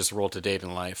prestigious role to date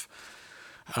in life.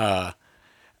 And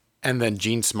then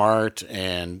Gene Smart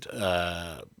and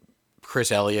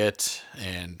Chris Elliott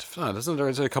and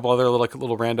there's a couple other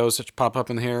little randos that pop up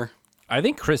in here. I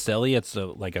think Chris Elliott's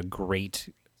a great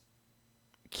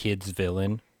kids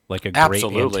villain, like a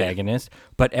Absolutely. great antagonist.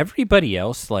 But everybody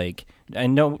else, like, I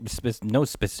know no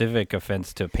specific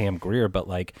offense to Pam Grier, but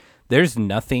like, there's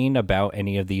nothing about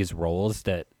any of these roles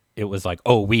that it was like,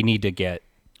 oh, we need to get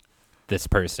this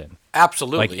person.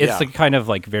 Absolutely, Like, it's a kind of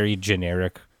like very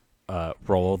generic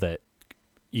role that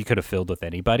you could have filled with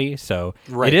anybody. So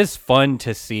Right. it is fun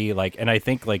to see, like, and I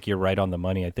think like you're right on the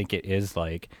money. I think it is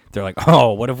like, they're like,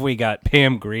 oh, what if we got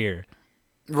Pam Grier?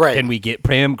 right. Can we get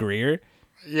Pam Grier?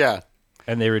 Yeah.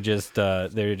 And they were just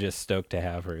stoked to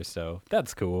have her. So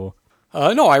that's cool.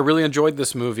 No, I really enjoyed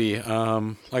this movie.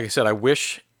 Like I said, I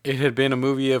wish it had been a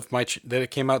movie of that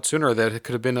it came out sooner. That it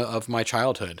could have been of my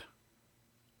childhood.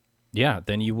 Yeah,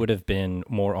 then you would have been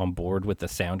more on board with the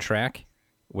soundtrack,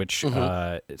 which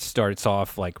it starts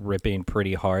off like ripping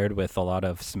pretty hard with a lot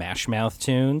of Smash Mouth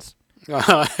tunes.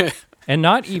 And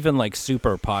not even like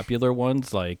super popular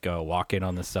ones like Walking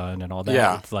on the Sun and all that.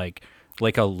 Yeah. It's like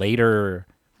a later,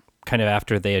 kind of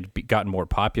after they had gotten more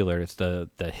popular, it's the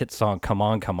hit song Come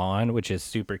On, Come On, which is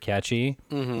super catchy.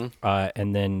 Mm-hmm.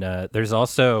 And then there's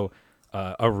also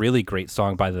a really great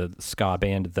song by the ska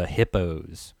band The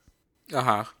Hippos.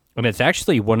 Uh-huh. And it's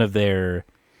actually one of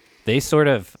they sort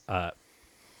of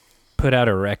put out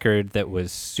a record that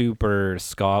was super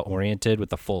ska oriented with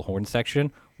the full horn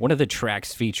section. One of the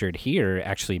tracks featured here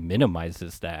actually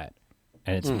minimizes that.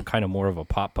 And it's kind of more of a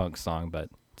pop punk song, but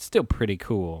it's still pretty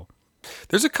cool.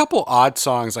 There's a couple odd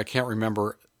songs I can't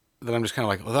remember that I'm just kind of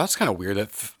like, well, that's kind of weird.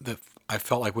 That I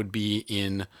felt like would be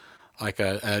in like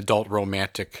an adult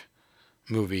romantic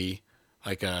movie,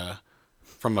 like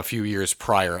from a few years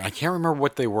prior. I can't remember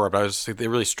what they were, but they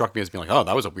really struck me as being like, oh,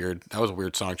 that was a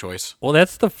weird song choice. Well,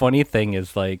 that's the funny thing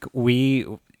is like we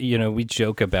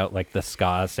joke about like the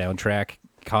ska soundtrack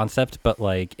concept, but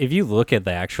like if you look at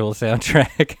the actual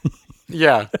soundtrack,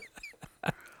 Yeah.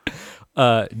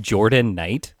 Jordan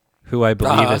Knight, who I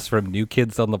believe is from New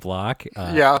Kids on the Block,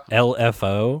 Yeah.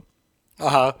 LFO,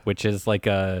 Uh-huh. which is like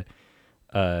a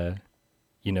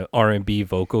R&B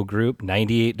vocal group,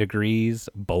 98 Degrees,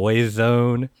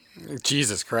 Boyzone.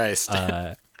 Jesus Christ.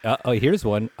 Here's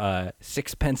one,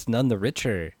 Sixpence None the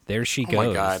Richer. There she goes. Oh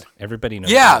my God. Everybody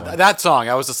knows Yeah, that one. that song.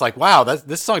 I was just like, wow,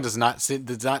 this song does not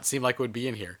seem like it would be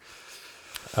in here.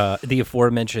 The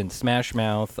aforementioned Smash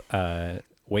Mouth,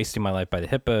 Wasting My Life by the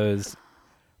Hippos.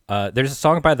 There's a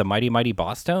song by the Mighty Mighty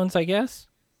Boss Tones, I guess,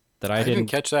 that I didn't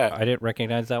catch that. I didn't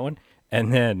recognize that one.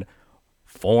 And then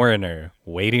Foreigner,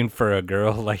 Waiting for a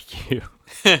Girl Like You.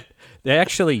 They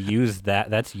actually use that.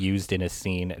 That's used in a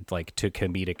scene like to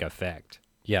comedic effect.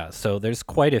 Yeah, so there's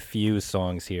quite a few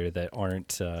songs here that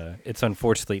aren't. It's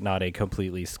unfortunately not a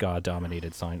completely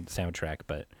ska-dominated soundtrack,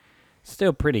 but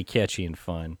still pretty catchy and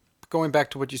fun. Going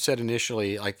back to what you said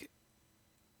initially, like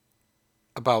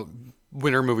about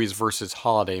winter movies versus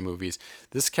holiday movies,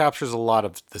 this captures a lot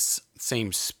of the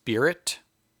same spirit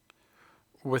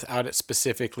without it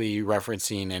specifically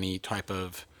referencing any type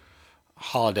of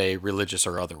holiday, religious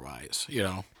or otherwise,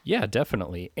 Yeah,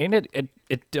 definitely, and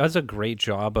it does a great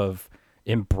job of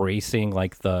embracing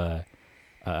like the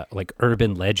like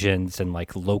urban legends and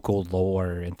like local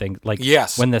lore and things like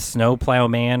Yes. when the snowplow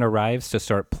man arrives to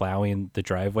start plowing the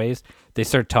driveways, they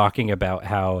start talking about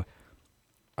how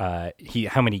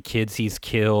how many kids he's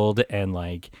killed and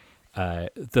like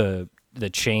the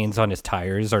chains on his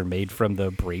tires are made from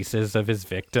the braces of his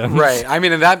victims. Right. I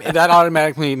mean, and that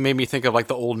automatically made me think of like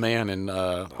the old man in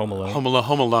Home Alone.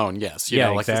 Home Alone. Yes. Yeah,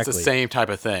 like it's exactly. the same type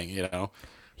of thing.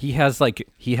 He has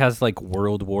like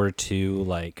World War II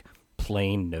like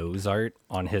plain nose art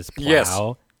on his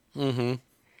plow. Yes.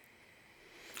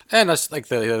 And it's like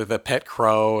the pet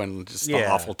crow and just the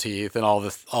Yeah. awful teeth and all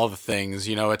the things.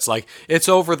 It's like it's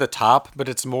over the top, but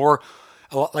it's more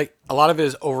like a lot of it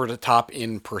is over the top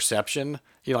in perception.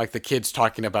 Like the kids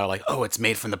talking about like, oh, it's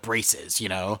made from the braces.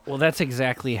 Well, that's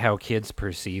exactly how kids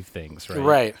perceive things, right?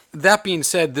 Right. That being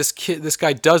said, this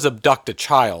guy does abduct a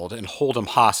child and hold him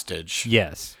hostage.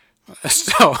 Yes.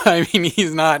 So I mean,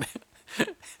 he's not,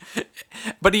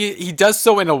 but he does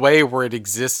so in a way where it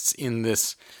exists in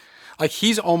this, like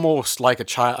he's almost like a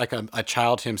child, like a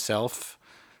child himself,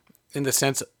 in the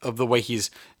sense of the way he's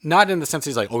not in the sense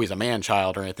he's like, oh, he's a man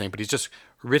child or anything, but he's just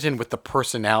written with the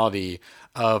personality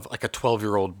of like a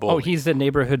 12-year-old bully. Oh, he's the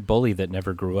neighborhood bully that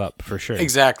never grew up, for sure.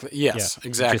 Exactly. Yes. Yeah.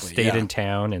 Exactly. Just stayed in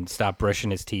town and stopped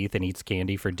brushing his teeth and eats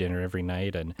candy for dinner every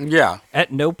night. And Yeah.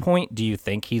 at no point do you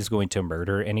think he's going to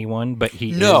murder anyone, but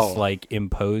he No. is like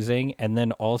imposing. And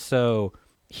then also,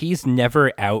 he's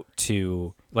never out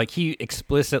to, like he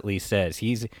explicitly says,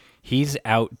 he's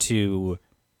out to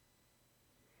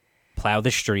plow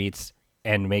the streets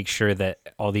and make sure that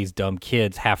all these dumb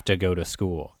kids have to go to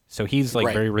school. So he's like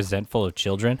Right. very resentful of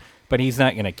children, but he's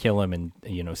not going to kill them and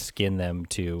skin them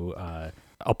to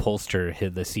upholster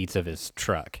the seats of his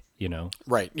truck.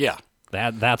 Right. Yeah.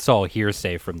 That's all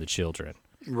hearsay from the children.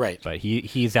 Right. But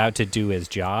he's out to do his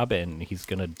job and he's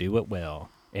going to do it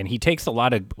well. And he takes a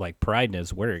lot of like pride in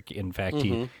his work. In fact,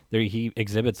 he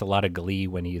exhibits a lot of glee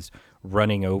when he's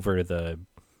running over the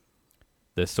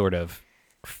sort of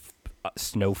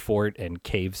snow fort and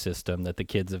cave system that the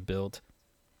kids have built.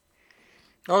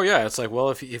 Oh yeah, it's like, well,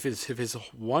 if his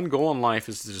one goal in life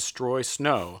is to destroy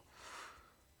snow,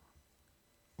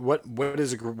 what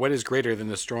is greater than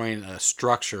destroying a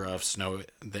structure of snow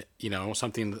that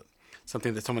something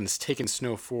that someone has taken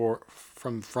snow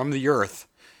from the earth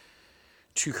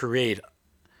to create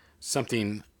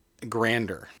something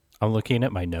grander. I'm looking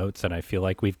at my notes and I feel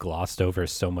like we've glossed over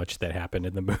so much that happened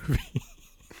in the movie.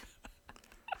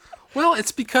 Well,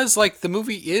 it's because like the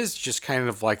movie is just kind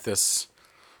of like this.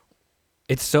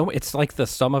 It's like the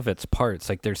sum of its parts.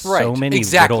 Like there's so Right, many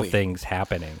exactly. little things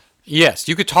happening. Yes,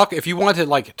 you could talk if you wanted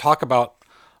to talk about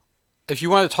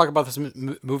this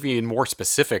movie in more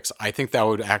specifics. I think that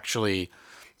would actually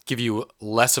give you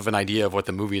less of an idea of what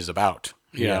the movie is about.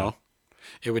 You know,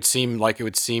 it would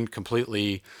seem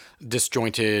completely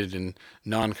disjointed and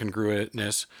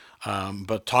non-congruentness.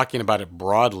 But talking about it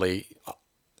broadly,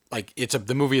 like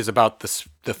the movie is about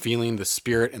the feeling, the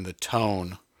spirit, and the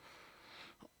tone.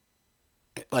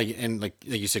 Like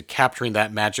you said, capturing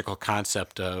that magical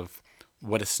concept of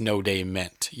what a snow day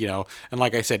meant, And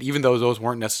like I said, even though those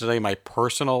weren't necessarily my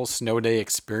personal snow day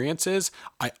experiences,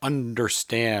 I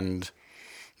understand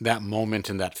that moment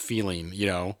and that feeling,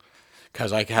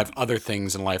 because I have other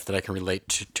things in life that I can relate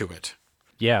to it.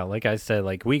 Yeah, like I said,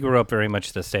 like we grew up very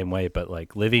much the same way, but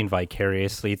like living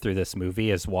vicariously through this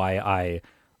movie is why I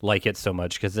like it so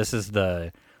much, because this is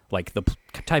the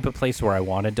type of place where I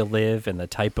wanted to live and the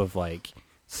type of like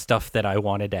stuff that I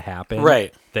wanted to happen.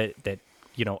 Right. That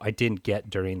I didn't get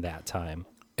during that time.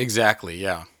 Exactly.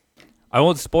 Yeah. I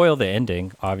won't spoil the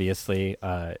ending. Obviously,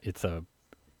 it's a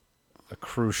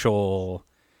crucial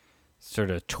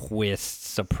sort of twist,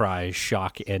 surprise,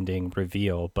 shock ending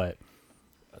reveal. But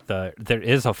there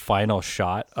is a final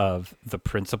shot of the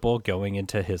principal going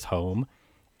into his home,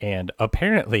 and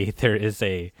apparently there is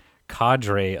a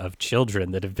cadre of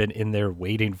children that have been in there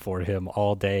waiting for him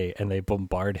all day, and they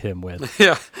bombard him with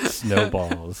Yeah.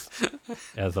 snowballs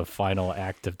as a final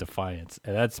act of defiance.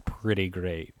 And that's pretty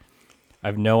great. I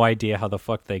have no idea how the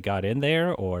fuck they got in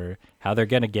there or how they're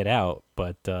going to get out,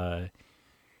 but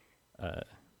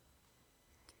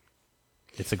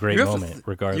it's a great moment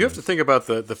regardless. You have to think about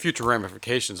the future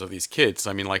ramifications of these kids.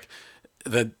 I mean, like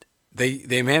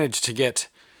they managed to get,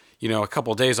 a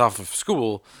couple of days off of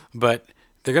school, but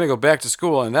they're going to go back to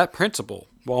school, and that principal,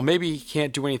 while maybe he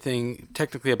can't do anything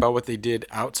technically about what they did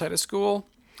outside of school,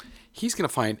 he's going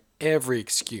to find every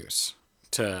excuse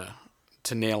to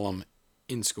nail them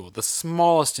in school. The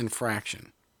smallest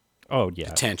infraction. Oh, yeah.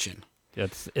 Detention.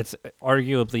 It's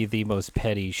arguably the most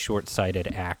petty,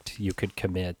 short-sighted act you could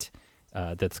commit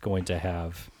that's going to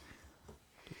have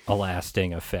a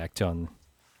lasting effect on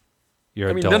your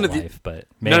adult life. But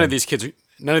man, none of these kids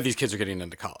are getting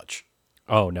into college.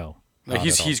 Oh, no. Like Not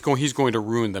at all. he's going to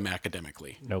ruin them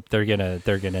academically. Nope, they're gonna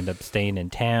end up staying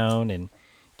in town and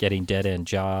getting dead end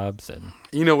jobs, and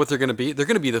You know what they're going to be? They're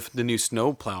going to be the new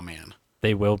snowplow man.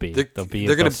 they will be. They're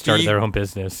They'll gonna start be- their own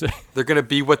business. They're going to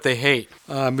be what they hate.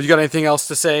 But you got anything else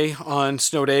to say on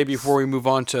Snow Day before we move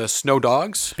on to Snow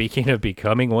Dogs? Speaking of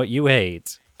becoming what you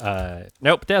hate,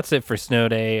 nope, that's it for Snow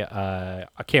Day.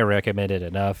 I can't recommend it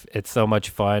enough. It's so much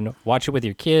fun. Watch it with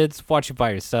your kids. Watch it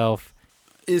by yourself.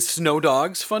 Is Snow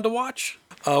Dogs fun to watch?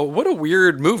 What a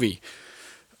weird movie.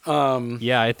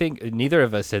 Yeah, I think neither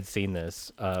of us had seen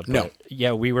this. But No.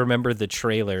 Yeah, we remember the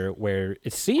trailer where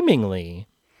seemingly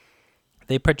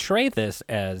they portray this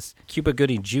as Cuba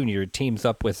Gooding Jr. teams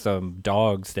up with some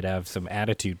dogs that have some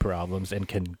attitude problems and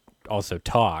can also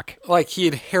talk. Like he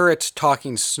inherits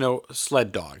talking snow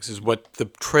sled dogs is what the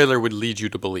trailer would lead you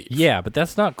to believe. Yeah, but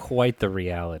that's not quite the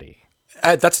reality.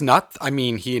 That's not. I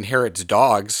mean, he inherits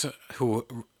dogs who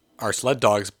are sled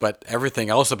dogs, but everything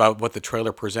else about what the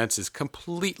trailer presents is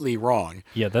completely wrong.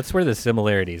 Yeah, that's where the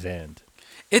similarities end.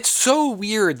 It's so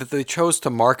weird that they chose to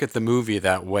market the movie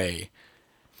that way,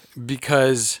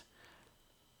 because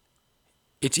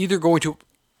it's either going to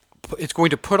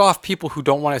put off people who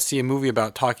don't want to see a movie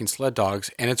about talking sled dogs,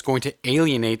 and it's going to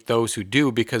alienate those who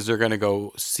do because they're going to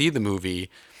go see the movie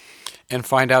and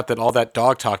find out that all that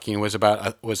dog talking was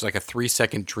like a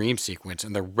 3-second dream sequence,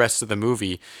 and the rest of the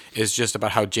movie is just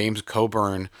about how James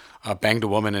Coburn banged a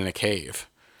woman in a cave.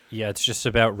 Yeah, it's just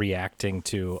about reacting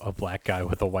to a black guy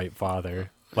with a white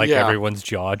father. Like Yeah. everyone's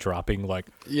jaw dropping like,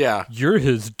 Yeah, you're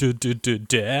his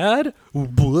dad?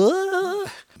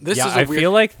 What? this Yeah, is a I weird.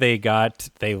 feel like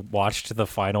they watched the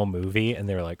final movie and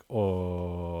they were like,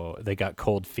 oh, they got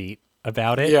cold feet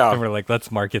about it. Yeah. And we're like, let's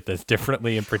market this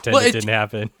differently and pretend Well, it it- didn't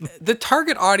happen. The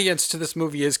target audience to this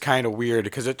movie is kind of weird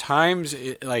because at times,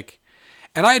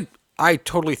 and I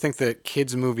totally think that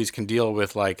kids' movies can deal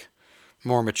with like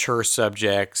more mature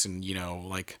subjects and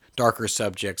like darker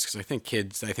subjects, because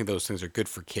I think those things are good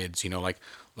for kids. Like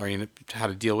learning how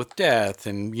to deal with death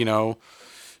and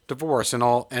divorce and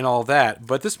all that.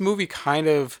 But this movie kind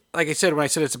of, like I said, when I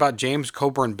said it's about James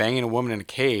Coburn banging a woman in a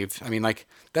cave, I mean, like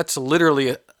that's literally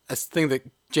a thing that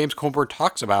James Coburn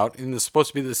talks about, and it's supposed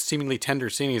to be this seemingly tender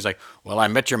scene. He's like, well, I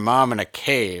met your mom in a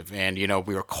cave, and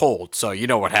we were cold, so you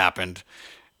know what happened,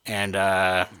 and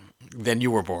then you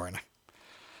were born.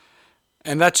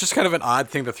 And that's just kind of an odd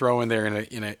thing to throw in there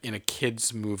in a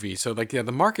kids movie. So like, yeah,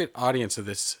 the market audience of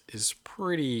this is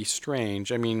pretty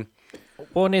strange. I mean,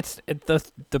 Well, and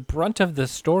the brunt of the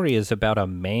story is about a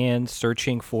man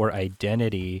searching for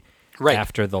identity Right.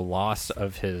 after the loss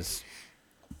of his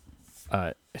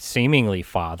seemingly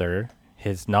father,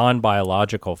 his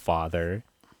non-biological father,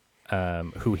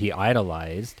 who he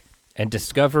idolized, and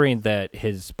discovering that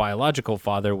his biological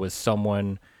father was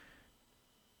someone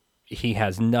he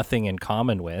has nothing in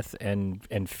common with, and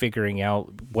figuring out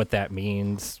what that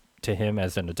means to him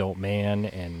as an adult man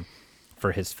and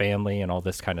for his family and all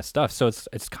this kind of stuff. So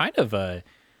it's kind of a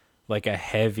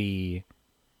heavy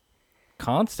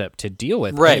concept to deal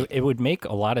with. Right. It would make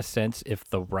a lot of sense if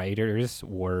the writers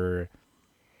were,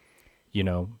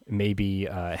 maybe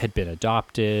had been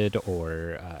adopted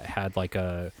or had like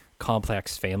a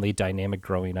complex family dynamic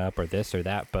growing up or this or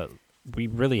that, but we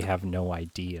really have no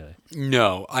idea.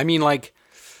 no, I mean, like,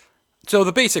 so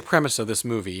the basic premise of this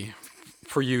movie,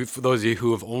 for those of you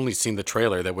who have only seen the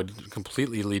trailer that would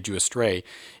completely lead you astray,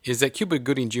 is that Cuba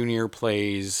Gooding Jr.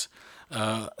 plays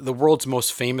the world's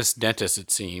most famous dentist, it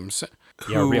seems.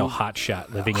 Yeah, a real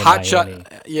hotshot living in Hotshot,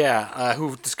 Miami.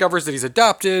 who discovers that he's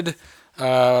adopted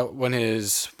when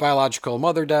his biological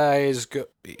mother dies,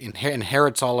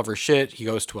 inherits all of her shit. He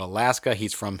goes to Alaska. He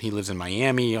lives in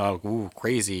Miami.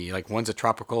 Crazy. Like, one's a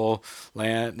tropical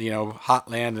land, hot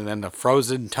land, and then the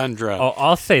frozen tundra. Oh,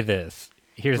 I'll say this.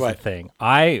 Here's What? the thing.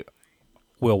 I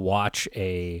will watch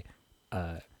a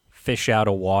fish out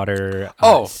of water,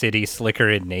 city slicker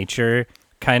in nature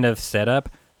kind of setup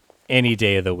any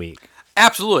day of the week.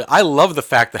 Absolutely. I love the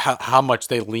fact that how much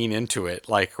they lean into it.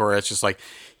 Like, where it's just like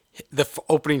the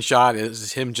opening shot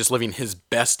is him just living his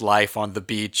best life on the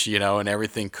beach, and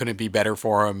everything couldn't be better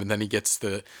for him. And then he gets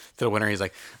to the winter. He's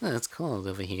like, oh, it's cold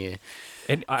over here.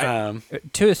 And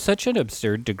to such an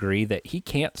absurd degree that he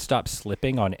can't stop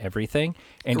slipping on everything,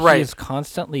 and Right. he is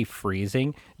constantly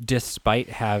freezing despite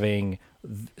having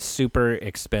super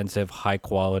expensive, high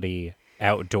quality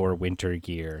outdoor winter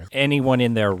gear. Anyone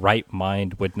in their right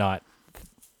mind would not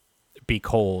be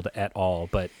cold at all,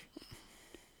 but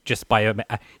just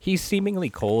he's seemingly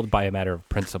cold by a matter of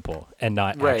principle and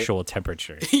not Right. actual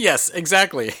temperature. Yes,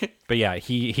 exactly. But yeah,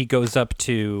 he goes up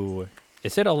to,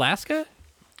 is it Alaska?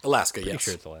 Alaska, Pretty yes.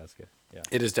 sure it's Alaska. Yeah.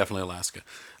 It is definitely Alaska.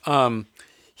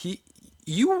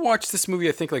 You watched this movie,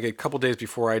 I think, like a couple days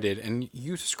before I did, and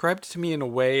you described it to me in a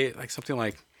way like something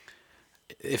like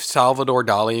if Salvador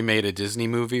Dali made a Disney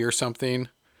movie or something.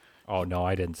 Oh no,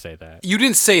 I didn't say that. You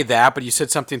didn't say that, but you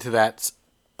said something to that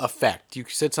effect. You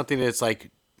said something that's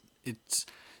like it's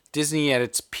Disney at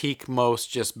its peak, most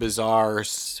just bizarre,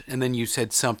 and then you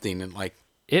said something and like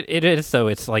It is though.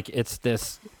 It's like it's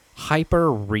this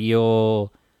hyper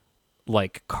real,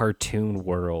 like cartoon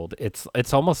world.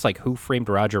 It's almost like Who Framed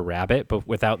Roger Rabbit, but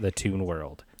without the Toon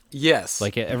World. Yes.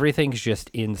 Like everything's just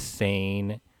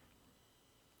insane.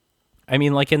 I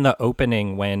mean, like in the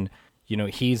opening when,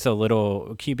 he's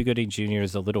Cuba Gooding Jr.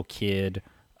 is a little kid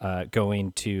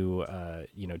going to,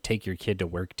 take your kid to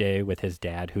work day with his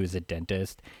dad, who's a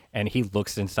dentist, and he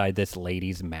looks inside this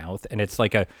lady's mouth, and it's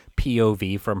like a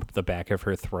POV from the back of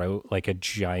her throat, like a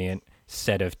giant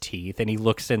set of teeth, and he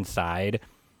looks inside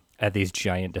at these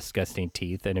giant, disgusting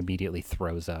teeth and immediately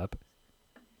throws up.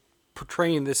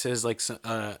 Portraying this as like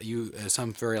as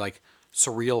some very like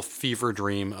surreal fever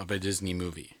dream of a Disney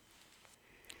movie.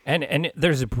 And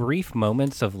there's brief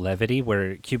moments of levity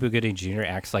where Cuba Gooding Jr.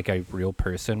 acts like a real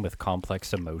person with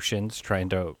complex emotions, trying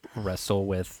to wrestle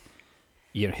with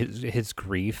his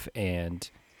grief and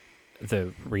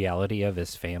the reality of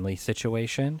his family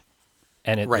situation.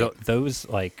 And those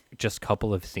like just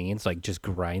couple of scenes like just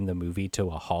grind the movie to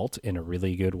a halt in a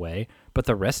really good way. But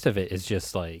the rest of it is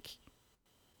just like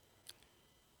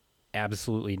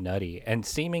absolutely nutty and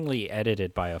seemingly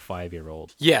edited by a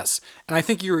 5-year-old. Yes, and I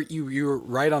think you're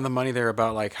right on the money there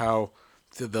about like how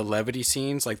the levity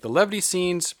scenes,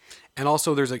 and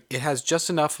also it has just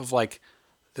enough of like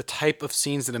the type of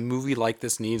scenes that a movie like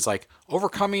this needs, like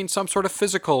overcoming some sort of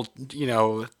physical,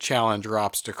 challenge or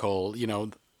obstacle.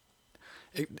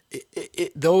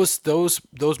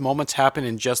 Those moments happen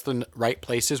in just the right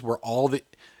places where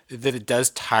that it does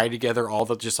tie together all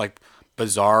the just like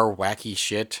bizarre, wacky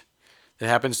shit that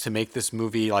happens to make this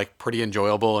movie like pretty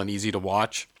enjoyable and easy to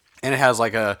watch. And it has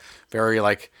like a very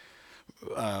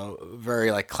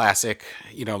classic,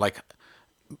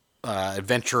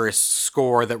 adventurous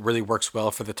score that really works well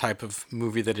for the type of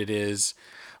movie that it is.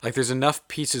 Like there's enough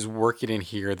pieces working in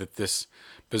here that this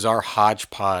bizarre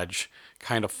hodgepodge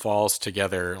kind of falls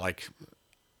together like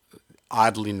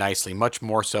oddly nicely, much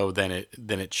more so than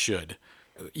it should.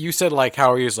 You said like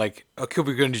how he was like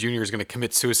Cuba Gooding Jr. is going to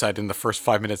commit suicide in the first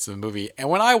 5 minutes of the movie, and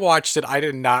when I watched it, I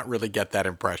did not really get that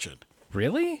impression.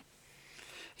 Really?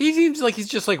 He seems like he's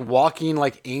just like walking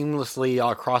like aimlessly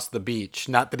across the beach.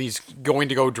 Not that he's going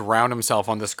to go drown himself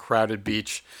on this crowded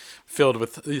beach filled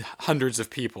with hundreds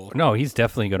of people. No, he's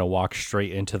definitely going to walk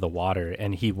straight into the water,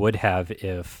 and he would have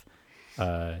if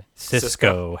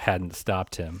Cisco hadn't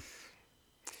stopped him.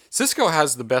 Cisco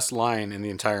has the best line in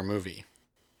the entire movie.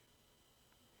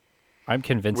 I'm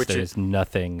convinced there's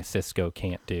nothing Cisco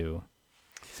can't do.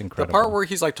 It's incredible. The part where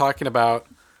he's like talking about,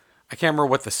 I can't remember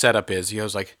what the setup is. He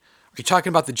goes like, "Are you talking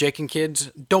about the Jake and kids?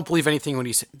 Don't believe anything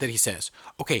that he says."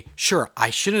 Okay, sure, I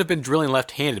shouldn't have been drilling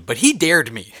left-handed, but he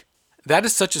dared me. That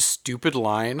is such a stupid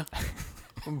line,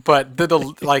 but the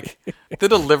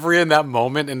delivery in that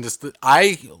moment and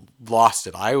I lost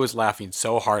it. I was laughing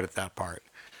so hard at that part.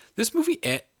 This movie,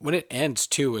 when it ends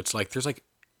too, it's like there's like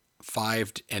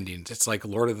 5 endings. It's like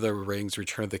Lord of the Rings,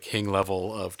 Return of the King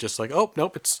level of just like, oh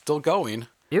nope, it's still going.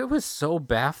 It was so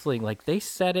baffling. Like they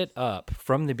set it up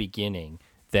from the beginning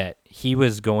that he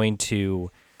was going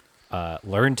to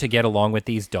learn to get along with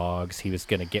these dogs. He was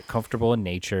going to get comfortable in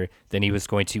nature. Then he was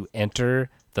going to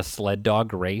enter the sled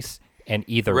dog race and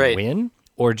either win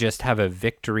or just have a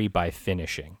victory by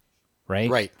finishing.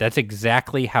 Right? That's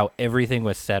exactly how everything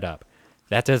was set up.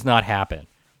 That does not happen.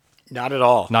 Not at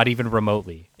all. Not even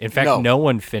remotely. In fact, no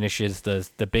one finishes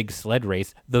the big sled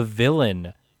race. The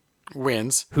villain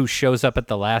wins. Who shows up at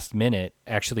the last minute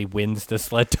actually wins the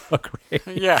sled dog race.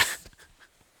 Yeah.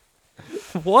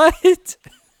 What?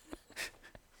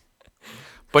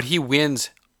 But he wins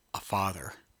a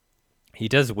father. He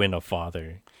does win a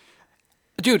father.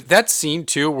 Dude, that scene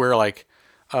too where like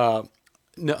Nichelle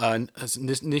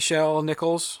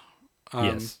Nichols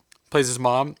plays his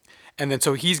mom. And then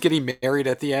so he's getting married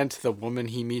at the end to the woman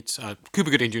he meets. Cuba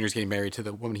Gooding Jr. is getting married to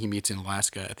the woman he meets in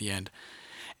Alaska at the end.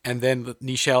 And then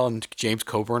Nichelle and James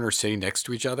Coburn are sitting next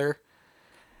to each other.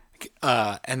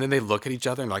 And then they look at each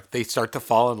other and like they start to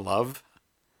fall in love.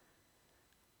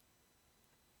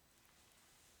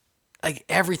 Like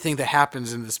everything that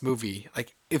happens in this movie,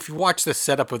 like if you watch the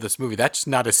setup of this movie, that's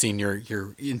not a scene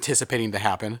you're anticipating to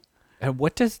happen. And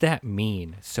what does that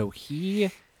mean? So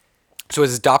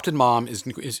his adopted mom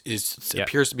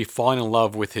appears to be falling in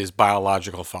love with his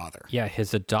biological father. Yeah,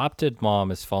 his adopted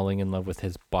mom is falling in love with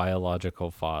his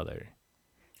biological father.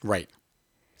 Right.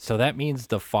 So that means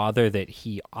the father that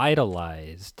he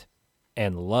idolized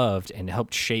and loved and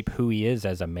helped shape who he is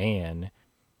as a man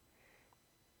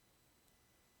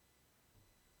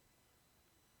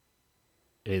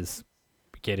is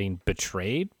getting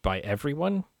betrayed by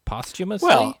everyone posthumously.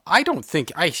 Well, I don't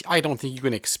think you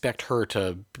can expect her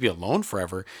to be alone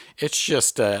forever. It's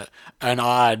just an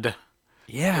odd.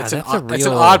 Yeah, it's an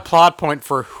odd plot point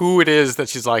for who it is that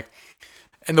she's like,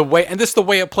 And this is the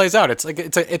way it plays out. It's like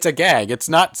it's a gag. It's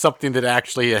not something that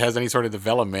actually has any sort of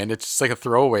development. It's just like a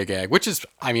throwaway gag, which is,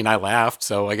 I mean, I laughed,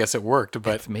 so I guess it worked.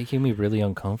 But It's making me really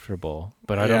uncomfortable,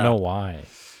 but I don't Yeah. know why.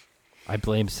 I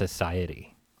blame society.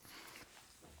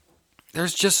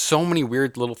 there's just so many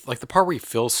weird little, like the part where he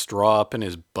fills straw up in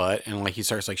his butt and like he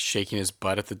starts like shaking his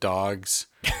butt at the dogs.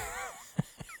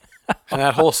 And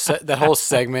that whole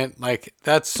segment, like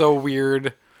that's so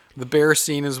weird. The bear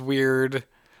scene is weird.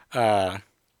 The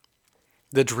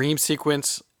dream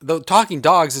sequence, the talking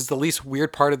dogs is the least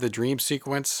weird part of the dream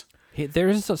sequence.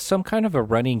 Some kind of a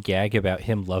running gag about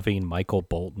him loving Michael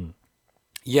Bolton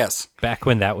Yes. back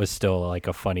when that was still like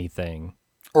a funny thing.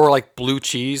 Or like blue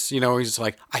cheese, he's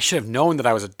like, I should have known that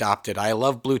I was adopted. I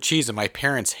love blue cheese and my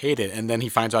parents hate it. And then he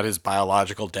finds out his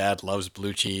biological dad loves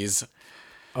blue cheese.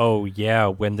 Oh yeah,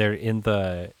 when they're in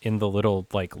the little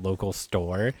like local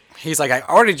store, He's like,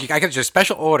 I got your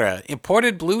special order,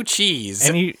 imported blue cheese.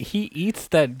 and he eats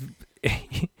that.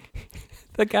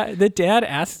 The dad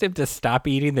asks him to stop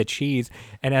eating the cheese,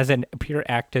 and as an pure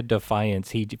act of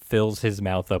defiance, he fills his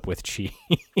mouth up with cheese.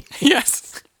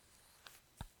 Yes.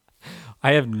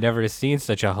 I have never seen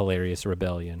such a hilarious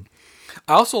rebellion.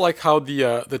 I also like how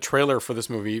the trailer for this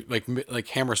movie like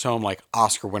hammers home like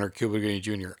Oscar winner Cuba Gooding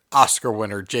Jr., Oscar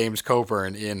winner James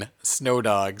Coburn in Snow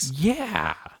Dogs,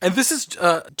 Yeah. and this is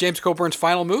James Coburn's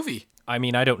final movie. I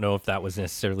mean, I don't know if that was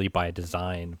necessarily by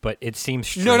design, but it seems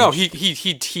strange. No,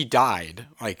 he died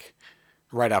like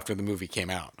right after the movie came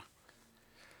out.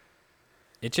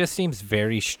 It just seems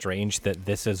very strange that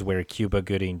this is where Cuba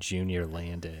Gooding Jr.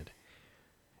 landed.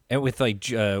 And with like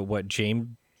James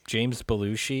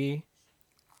Belushi.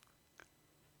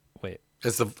 Wait,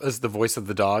 As the voice of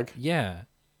the dog, yeah.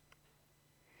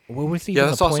 What was Yeah, even the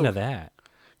that's point also- of that?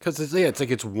 because it's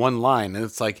like it's one line, and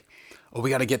it's like, oh,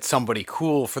 we got to get somebody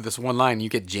cool for this one line. You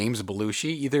get James Belushi,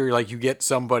 either like you get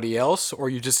somebody else, or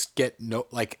you just get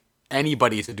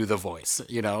anybody to do the voice.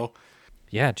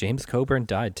 Yeah, James Coburn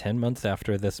died 10 months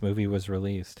after this movie was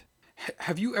released.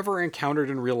 Have you ever encountered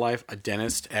in real life a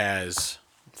dentist as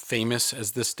famous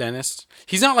as this dentist?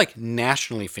 He's not like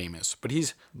nationally famous, but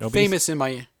he's famous in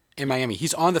Miami.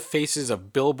 He's on the faces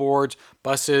of billboards,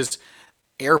 buses,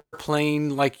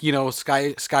 airplane,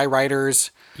 sky riders.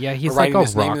 Yeah, he's are like writing a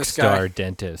his name in rock the sky. star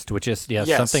dentist, which is Yes.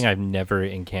 something I've never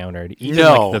encountered. Even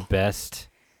No. like the best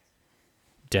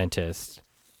dentists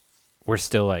were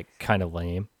still like kind of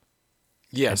lame.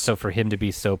 And Yes. so for him to be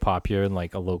so popular and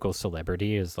like a local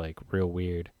celebrity is like real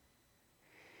weird.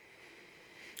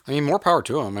 I mean, more power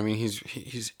to him. I mean,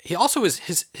 he also is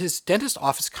his dentist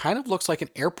office kind of looks like an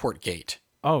airport gate.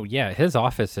 Oh yeah, his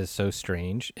office is so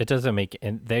strange. It doesn't make,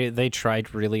 and they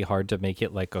tried really hard to make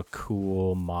it like a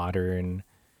cool modern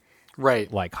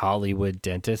Right. like Hollywood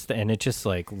dentist, and it just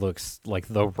like looks like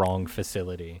the wrong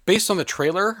facility. Based on the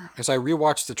trailer, as I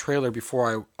rewatched the trailer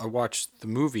before I watched the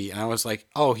movie, and I was like,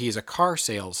 oh, he's a car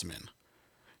salesman.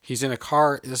 He's in a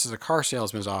car. This is a car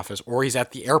salesman's office, or he's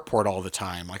at the airport all the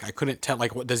time. Like I couldn't tell.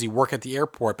 Like, what does he work at the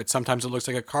airport? But sometimes it looks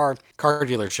like a car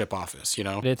dealership office.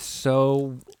 It's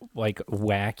so like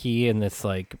wacky and this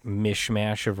like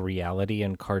mishmash of reality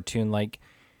and cartoon. Like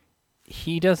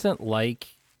he doesn't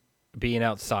like being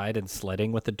outside and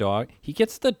sledding with the dog. He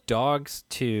gets the dogs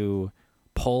to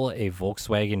pull a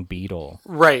Volkswagen Beetle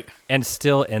Right. and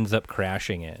still ends up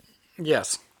crashing it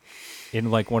Yes. in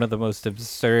like one of the most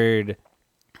absurd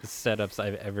setups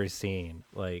I've ever seen.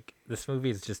 Like this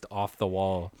movie is just off the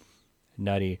wall,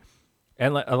 nutty.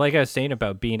 And like I was saying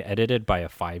about being edited by a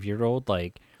 5-year-old,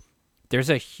 like there's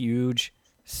a huge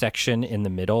section in the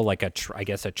middle, like I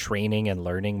guess a training and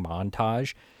learning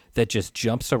montage that just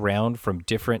jumps around from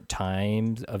different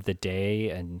times of the day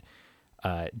and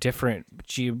different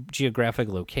geographic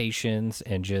locations,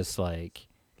 and just like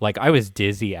I was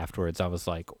dizzy afterwards. I was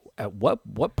like, at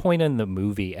what point in the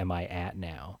movie am I at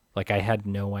now? Like I had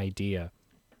no idea.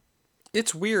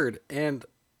 It's weird, and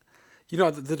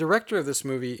the director of this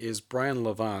movie is Brian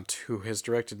Levant, who has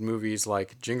directed movies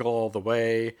like Jingle All the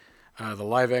Way, the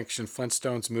live-action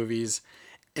Flintstones movies,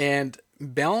 and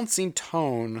balancing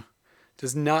tone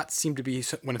does not seem to be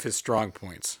one of his strong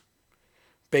points.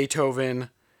 Beethoven,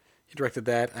 he directed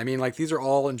that. I mean, like these are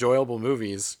all enjoyable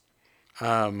movies,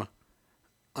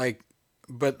 like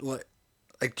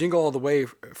Jingle All the Way,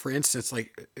 for instance,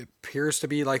 like it appears to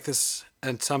be like this,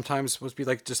 and sometimes supposed to be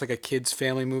like just like a kid's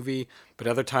family movie, but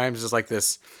other times it's like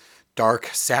this dark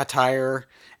satire,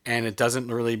 and it doesn't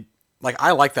really like.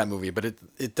 I like that movie, but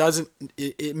it doesn't.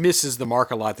 It misses the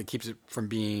mark a lot that keeps it from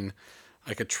being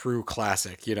like a true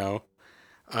classic,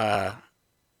 And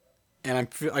I'm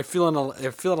feeling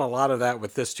a lot of that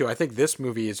with this too. I think this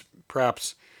movie is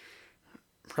perhaps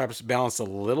perhaps balanced a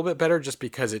little bit better just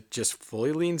because it just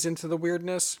fully leans into the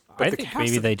weirdness. But I the think cast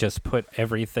maybe of- they just put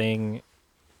everything,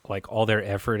 like all their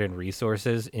effort and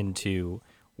resources into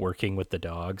working with the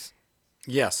dogs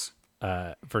Yes.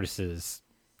 versus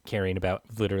caring about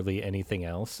literally anything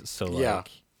else. So like, Yeah.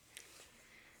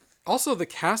 Also, the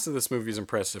cast of this movie is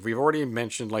impressive. We've already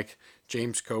mentioned like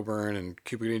James Coburn and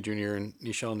Cuba Gooding Jr. and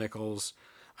Nichelle Nichols,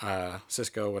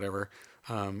 Cisco, whatever.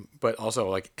 But also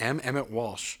like Emmett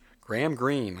Walsh, Graham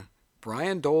Greene,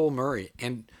 Brian Dole Murray,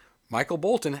 and Michael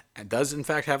Bolton does in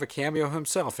fact have a cameo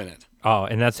himself in it. oh,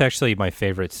 and that's actually my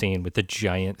favorite scene with the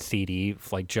giant CD,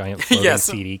 like giant floating Yes.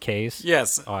 CD case.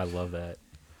 Yes. Oh, I love that.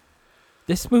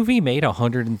 This movie made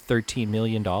 $113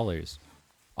 million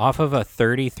off of a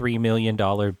 $33 million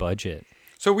budget.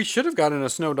 So we should have gotten a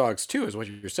Snow Dogs too, is what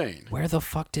you're saying. Where the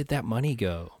fuck did that money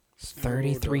go?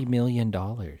 $33 million.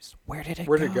 Where did it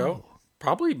Where'd go? it go?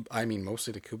 Probably, I mean,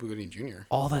 mostly to Cuba Gooding Jr.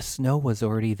 All the snow was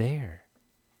already there.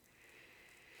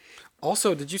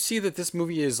 Also, did you see that this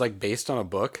movie is like based on a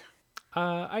book?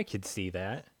 I could see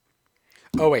that.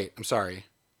 Oh wait, I'm sorry.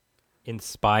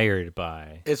 Inspired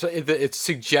by. It's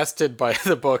suggested by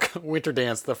the book Winter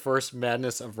Dance: The First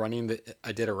Madness of Running the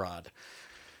Iditarod.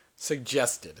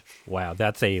 Suggested. Wow,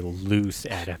 that's a loose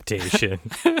adaptation.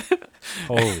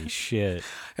 Holy shit.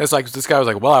 It's like this guy was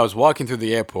like, "Well, I was walking through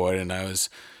the airport and I was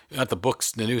at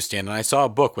the newsstand, and I saw a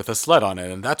book with a sled on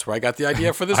it, and that's where I got the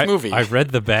idea for this movie." I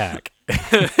read the back.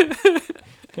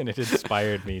 And it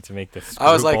inspired me to make this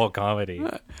I was like- screwball comedy.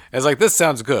 It's like, this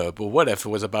sounds good, but what if it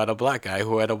was about a black guy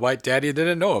who had a white daddy he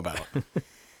didn't know about?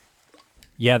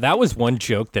 Yeah, that was one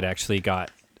joke that actually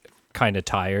got kind of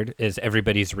tired, is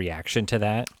everybody's reaction to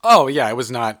that. Oh yeah, it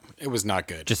was not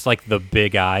good. Just like the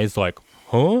big eyes, like,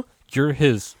 huh? You're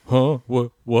his, huh?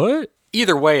 What?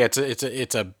 Either way, it's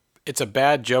a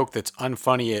bad joke that's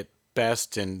unfunny at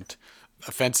best and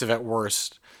offensive at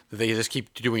worst, that they just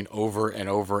keep doing over and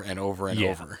over and over and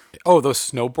Yeah. over. Oh, those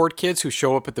snowboard kids who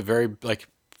show up at the very, like,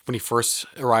 when he first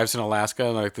arrives in Alaska,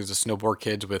 and like there's a snowboard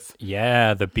kids with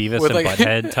Yeah, the Beavis With, and like-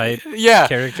 Butthead type yeah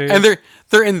characters. and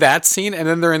they're in that scene, and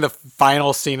then they're in the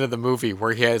final scene of the movie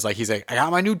where he's like, I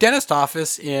got my new dentist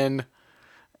office in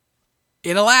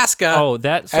Alaska. Oh,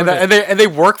 that sort and of, they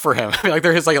work for him. Like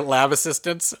they're his like lab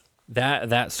assistants.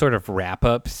 that sort of wrap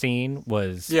up scene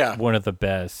was Yeah. one of the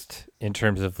best in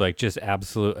terms of like just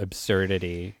absolute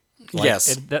absurdity. Like,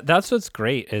 Yes. that's what's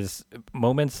great is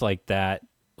moments like that.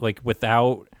 Like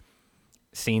without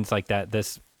scenes like that,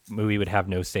 this movie would have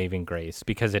no saving grace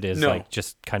because it is No. like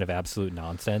just kind of absolute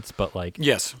nonsense. But like,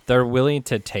 Yes. they're willing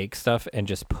to take stuff and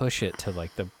just push it to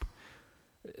like the.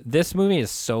 This movie is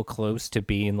so close to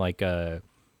being like a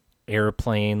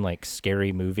airplane, like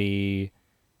scary movie,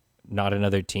 not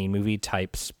another teen movie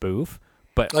type spoof,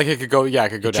 but Like it could go down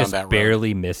just that road.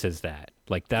 barely misses that.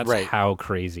 Like that's Right. how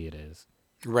crazy it is.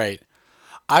 Right.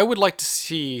 I would like to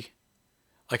see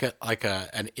like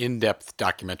an in-depth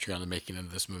documentary on the making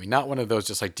of this movie. Not one of those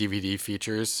just like DVD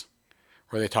features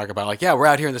where they talk about like, yeah, we're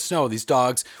out here in the snow. These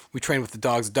dogs, we train with the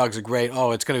dogs. The dogs are great.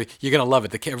 Oh, you're gonna love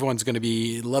it. Everyone's gonna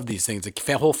love these things.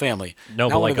 The whole family. No,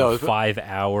 Not but one like of a those.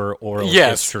 5-hour oral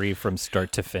Yes. history from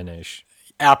start to finish.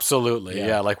 Absolutely. Yeah.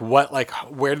 Yeah. Like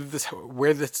where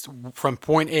this from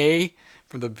point A,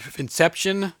 from the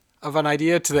inception of an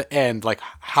idea to the end, like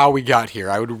how we got here.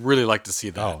 I would really like to see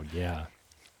that. Oh yeah,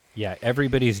 yeah.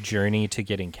 Everybody's journey to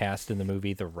getting cast in the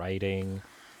movie, the writing,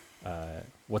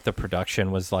 what the production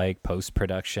was like, post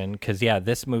production. Because yeah,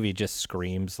 this movie just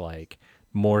screams like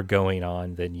more going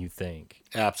on than you think.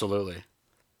 Absolutely.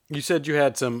 You said you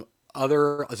had some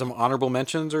honorable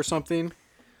mentions or something?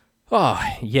 Oh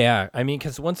yeah, I mean,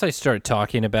 because once I start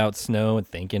talking about snow and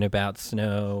thinking about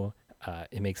snow,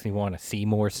 it makes me want to see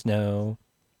more snow.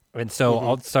 And so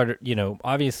I'll start,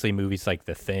 obviously movies like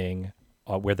The Thing,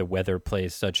 where the weather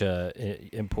plays such a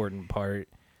important part.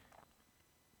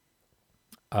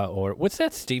 Or what's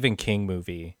that Stephen King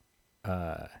movie?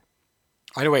 I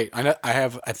know. Wait, I know. I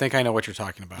think I know what you're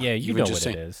talking about. Yeah, you were know just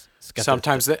what it saying- is. It's got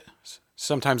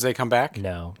Sometimes they come back.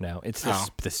 no, it's Oh.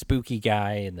 the spooky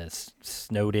guy in this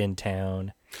snowed in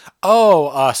town.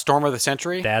 Oh, Storm of the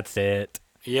Century. That's it.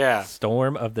 Yeah,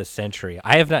 Storm of the Century.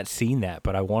 I have not seen that,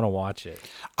 but I want to watch it.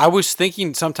 I was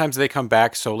thinking sometimes they come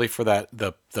back solely for that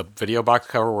the video box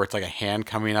cover where it's like a hand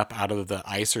coming up out of the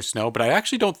ice or snow. But I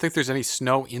actually don't think there's any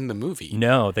snow in the movie.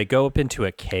 No, they go up into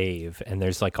a cave, and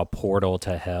there's like a portal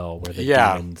to hell where the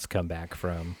Yeah. demons come back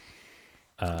from.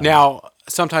 Now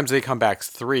sometimes they come back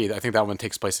 3. I think that one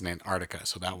takes place in Antarctica,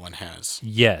 so that one has.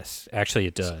 Yes, actually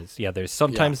it does. Yeah, there's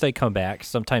sometimes they come back,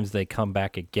 sometimes they come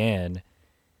back again,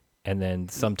 and then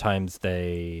sometimes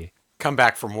they. Come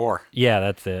back for more. Yeah,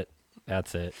 that's it.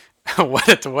 That's it.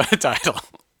 What a title.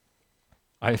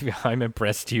 I'm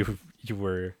impressed you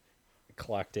were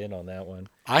clocked in on that one.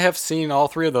 I have seen all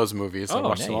three of those movies. I Oh,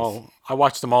 watched them nice. all. I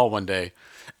watched them all one day,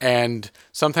 and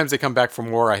sometimes they come back for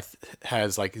more.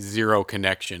 Has like zero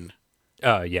connection.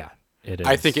 Yeah, it is.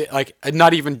 I think it like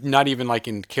not even like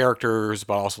in characters,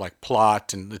 but also like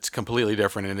plot, and it's completely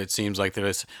different. And it seems like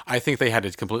there's. I think they had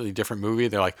a completely different movie.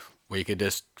 They're like, we could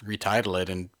just retitle it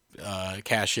and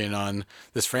cash in on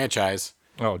this franchise.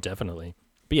 Oh, definitely.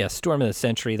 But yeah, Storm of the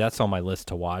Century, that's on my list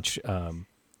to watch.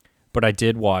 But I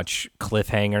did watch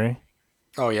Cliffhanger,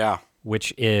 Oh yeah,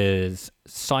 which is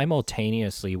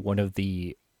simultaneously one of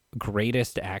the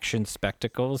greatest action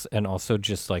spectacles and also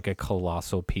just like a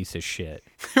colossal piece of shit.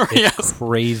 It's yes.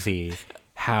 crazy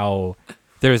how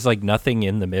there's like nothing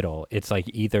in the middle. It's like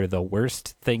either the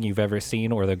worst thing you've ever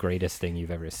seen or the greatest thing you've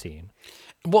ever seen.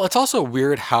 Well, it's also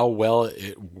weird how well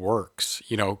it works.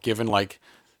 Given like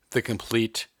the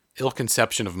complete ill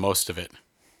conception of most of it.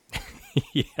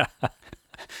 Yeah.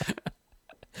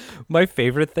 My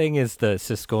favorite thing is the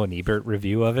Siskel and Ebert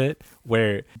review of it,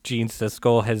 where Gene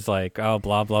Siskel has like, oh,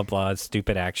 blah, blah, blah,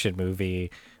 stupid action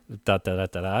movie, da, da, da,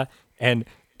 da, da. And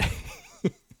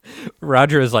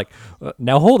Roger is like,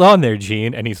 now hold on there,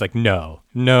 Gene. And he's like, no.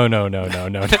 He's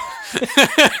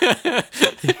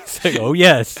like, oh,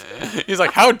 yes. He's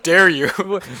like, how dare you?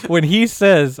 When he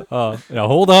says, now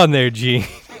hold on there, Gene.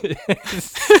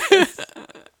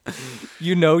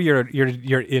 You know you're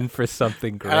in for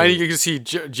something great. And you can see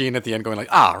Gene at the end going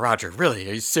like, Roger, really?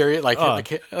 Are you serious?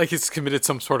 Like he's committed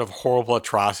some sort of horrible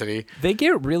atrocity. They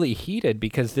get really heated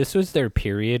because this was their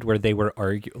period where they were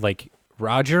like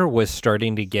Roger was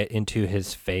starting to get into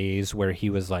his phase where he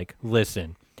was like,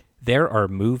 listen, there are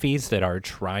movies that are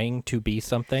trying to be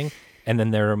something, and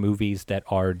then there are movies that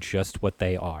are just what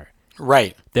they are.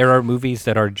 Right. There are movies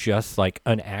that are just like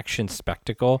an action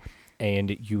spectacle,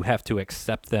 and you have to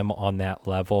accept them on that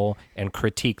level and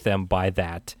critique them by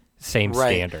that same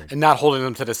Right. standard. And not holding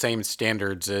them to the same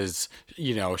standards as,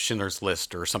 Schindler's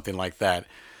List or something like that.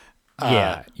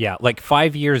 Yeah. Like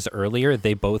 5 years earlier,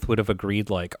 they both would have agreed,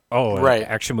 like, oh, an Right.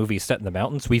 action movie set in the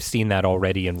mountains. We've seen that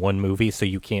already in one movie, so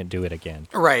you can't do it again.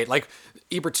 Right. Like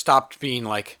Ebert stopped being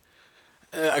like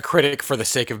a critic for the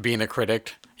sake of being a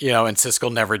critic, and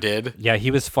Siskel never did. Yeah,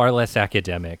 he was far less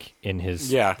academic in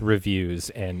his Yeah. reviews,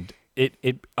 and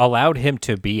it allowed him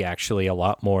to be actually a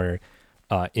lot more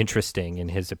interesting in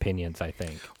his opinions, I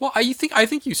think. Well, I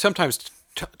think you sometimes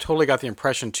totally got the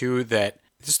impression too that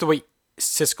just the way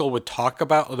Siskel would talk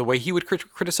about, or the way he would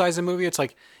criticize a movie, it's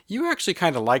like you actually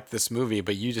kind of like this movie,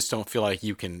 but you just don't feel like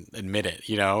you can admit it.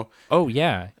 Oh,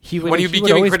 yeah. He would, When he you'd be would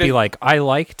giving always be criti- like, I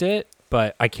liked it,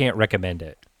 but I can't recommend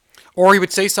it. Or he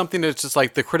would say something that's just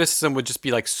like the criticism would just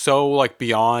be like so like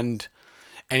beyond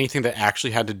anything that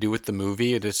actually had to do with the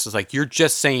movie. It's just like you're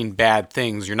just saying bad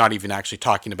things. You're not even actually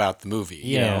talking about the movie.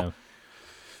 You know?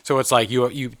 So it's like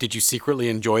you did you secretly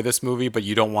enjoy this movie, but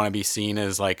you don't want to be seen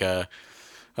as like a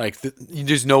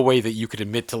there's no way that you could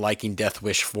admit to liking Death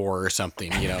Wish 4 or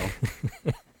something.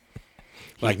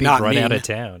 Like, not run me. out of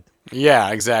town. Yeah,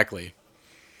 exactly.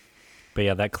 But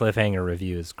yeah, that Cliffhanger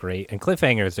review is great. And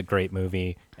Cliffhanger is a great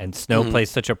movie, and Snow plays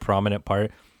such a prominent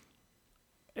part.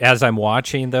 As I'm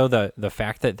watching, though, the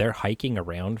fact that they're hiking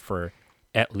around for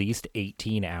at least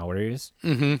 18 hours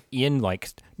in, like,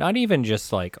 not even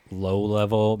just, like,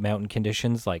 low-level mountain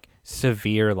conditions, like,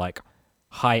 severe, like,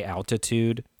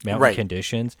 high-altitude mountain Right.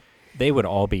 conditions, they would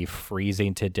all be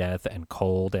freezing to death and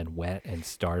cold and wet and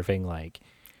starving, like...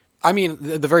 I mean,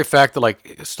 the very fact that like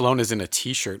Stallone is in a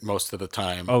t-shirt most of the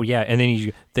time. Oh yeah, and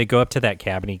then they go up to that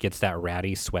cabin. He gets that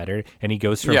ratty sweater, and he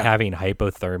goes from Yeah. having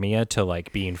hypothermia to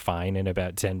like being fine in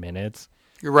about 10 minutes.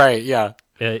 Right, yeah.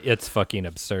 It's fucking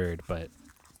absurd, but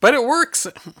But it works.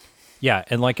 yeah.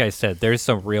 And like I said, there's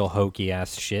some real hokey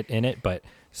ass shit in it, but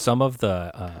some of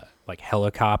the like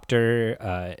helicopter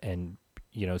and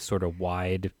sort of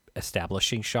wide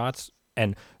establishing shots,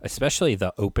 and especially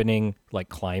the opening like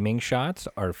climbing shots,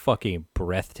 are fucking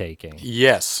breathtaking.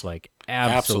 Yes. Like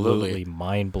Absolutely. absolutely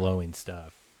mind-blowing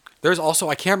stuff. There's also,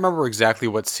 I can't remember exactly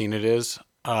what scene it is.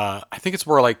 I think it's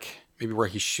where where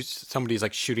he shoots, somebody's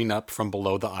like shooting up from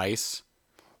below the ice,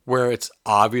 where it's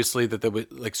obviously that there was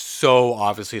like so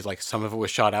obviously like some of it was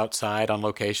shot outside on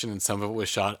location and some of it was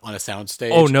shot on a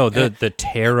soundstage. Oh no, the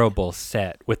terrible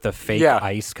set with the fake Yeah.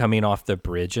 ice coming off the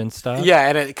bridge and stuff. Yeah,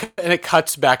 and it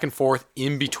cuts back and forth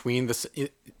in between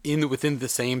within the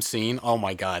same scene. Oh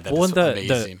my god, that is and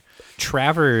amazing.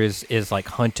 Travers is like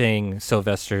hunting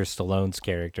Sylvester Stallone's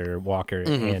character Walker,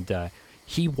 and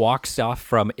he walks off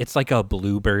from, it's like a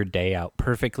bluebird day out,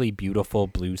 perfectly beautiful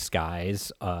blue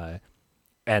skies,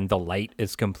 and the light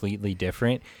is completely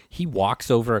different. He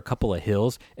walks over a couple of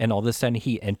hills and all of a sudden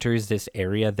he enters this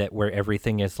area that where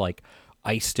everything is like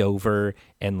iced over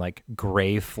and like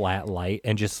gray flat light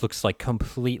and just looks like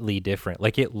completely different.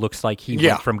 Like it looks like he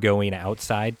Yeah. went from going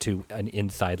outside to an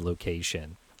inside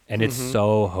location. And it's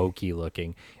so hokey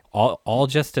looking. All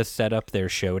just to set up their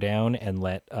showdown and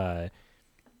let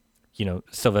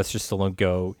Sylvester Stallone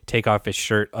go take off his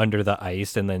shirt under the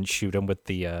ice and then shoot him with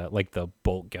the like the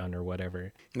bolt gun or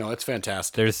whatever. No, it's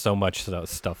fantastic. There's so much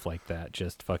stuff like that,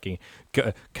 just fucking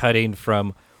cutting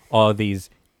from all these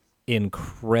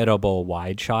incredible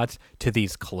wide shots to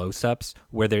these close-ups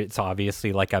where it's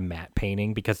obviously like a matte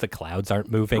painting because the clouds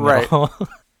aren't moving Right. at all.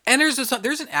 And there's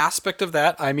an aspect of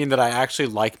that, I mean, that I actually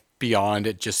like beyond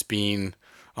it just being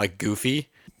like goofy.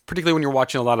 Particularly when you're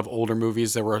watching a lot of older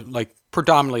movies that were like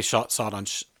predominantly shot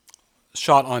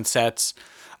on sets,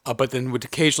 but then would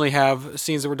occasionally have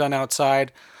scenes that were done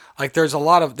outside. Like there was a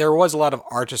lot of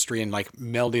artistry in like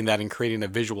melding that and creating a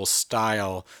visual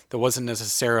style that wasn't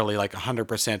necessarily like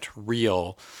 100%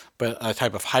 real, but a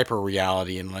type of hyper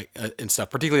reality and like and stuff.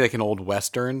 Particularly like in old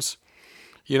westerns,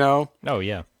 you know. Oh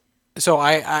yeah. So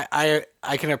I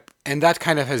can, and that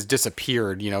kind of has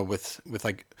disappeared, with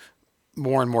like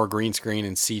more and more green screen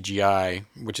and CGI,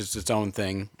 which is its own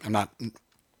thing. I'm not,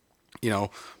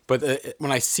 but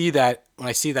when I see that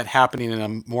happening in a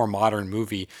more modern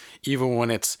movie, even when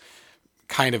it's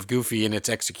kind of goofy in its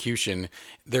execution,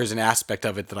 there's an aspect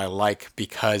of it that I like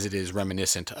because it is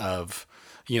reminiscent of,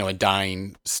 a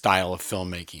dying style of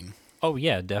filmmaking. Oh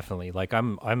yeah, definitely. Like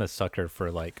I'm a sucker for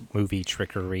like movie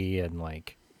trickery and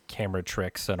like camera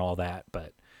tricks and all that,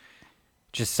 but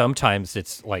just sometimes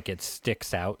it's like it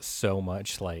sticks out so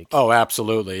much. Like Oh,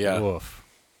 absolutely, yeah. woof.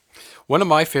 One of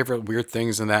my favorite weird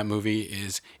things in that movie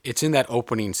is it's in that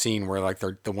opening scene where like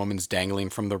the woman's dangling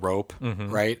from the rope,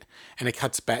 right? And it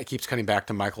keeps cutting back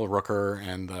to Michael Rooker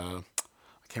and I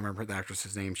can't remember the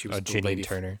actress's name. She was the Janine lady.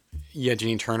 Turner. Yeah,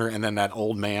 Janine Turner, and then that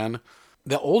old man.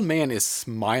 The old man is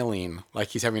smiling like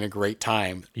he's having a great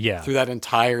time. Yeah. Through that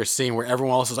entire scene where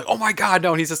everyone else is like, "Oh my god,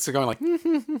 no!" And he's just going like,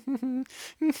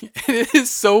 it is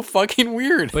so fucking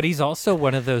weird. But he's also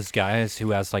one of those guys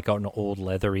who has like an old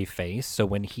leathery face. So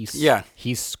when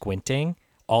he's squinting,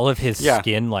 all of his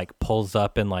skin like pulls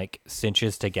up and like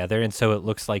cinches together, and so it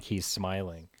looks like he's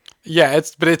smiling. Yeah,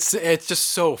 it's just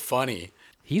so funny.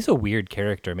 He's a weird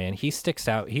character, man. He sticks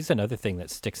out. He's another thing that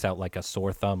sticks out like a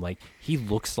sore thumb. Like he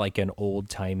looks like an old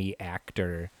timey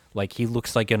actor. Like he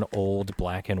looks like an old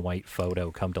black and white photo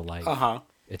come to life.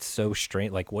 It's so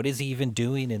strange. Like what is he even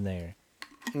doing in there?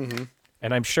 Mm-hmm.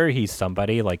 And I'm sure he's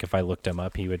somebody. Like if I looked him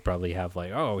up, he would probably have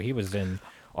like, oh, he was in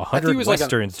 100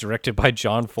 westerns directed by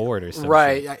John Ford or something.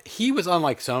 Right. He was on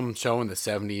like some show in the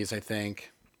 70s, I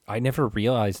think. I never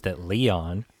realized that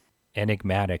Leon,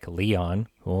 enigmatic Leon,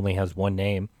 who only has one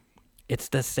name, it's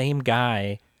the same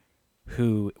guy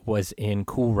who was in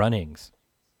Cool Runnings.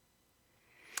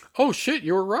 Oh shit,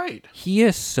 you were right. He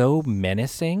is so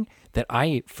menacing that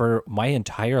for my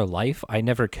entire life, I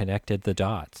never connected the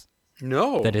dots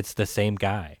No. that it's the same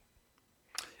guy.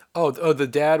 Oh, the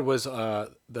dad was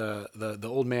the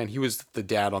old man. He was the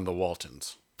dad on the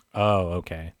Waltons. Oh,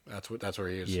 okay. That's where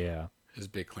he is. Yeah. His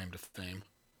big claim to fame.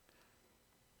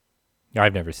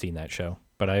 I've never seen that show,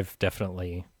 but I've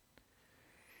definitely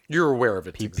You're aware of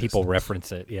it. people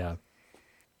reference it. Yeah.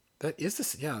 That is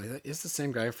the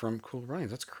same guy from Cool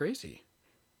Runnings. That's crazy.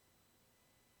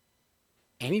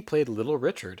 And he played Little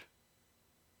Richard.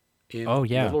 In Oh,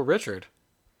 yeah. Little Richard.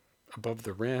 Above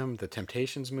the Rim, the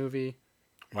Temptations movie.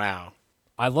 Wow.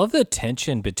 I love the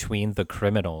tension between the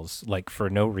criminals, like for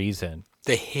no reason.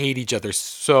 They hate each other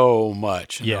so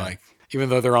much. And Yeah. like, even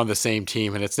though they're on the same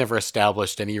team, and it's never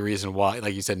established any reason why.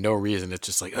 Like you said, no reason. It's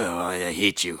just like, oh, I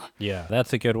hate you. Yeah,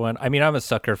 that's a good one. I mean, I'm a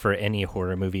sucker for any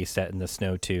horror movie set in the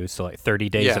snow too. So like 30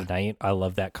 Days of Night, I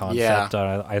love that concept.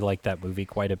 I like that movie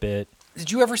quite a bit. Did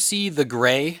you ever see The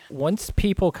Gray? Once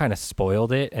people kind of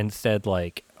spoiled it and said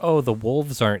like, "Oh, the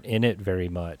wolves aren't in it very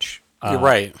much." You're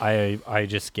right. I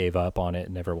just gave up on it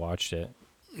and never watched it.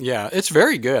 Yeah, it's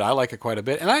very good. I like it quite a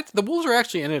bit. And the wolves are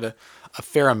actually in it a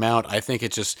fair amount. I think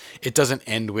it doesn't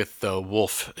end with the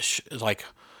wolf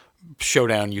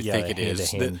showdown you think it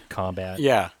is. Hand-to-hand combat.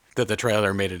 Yeah, that the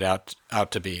trailer made it out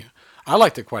to be. I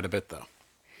liked it quite a bit though.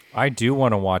 I do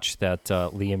want to watch that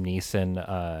Liam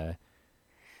Neeson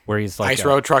where he's like Ice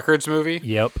Road Truckers movie.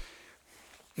 Yep.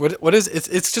 What is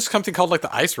it's just something called like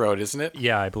the Ice Road, isn't it?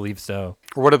 Yeah, I believe so.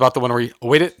 Or what about the one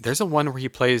where there's a one where he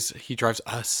drives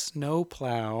a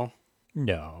snowplow.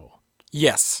 No.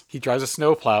 Yes, he drives a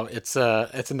snowplow. It's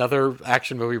another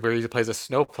action movie where he plays a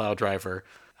snowplow driver.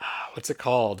 What's it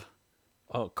called?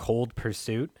 Oh, Cold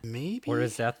Pursuit? Maybe. Or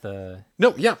is that the...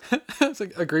 No, yeah. It's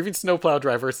like a grieving snowplow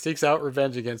driver seeks out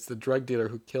revenge against the drug dealer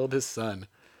who killed his son.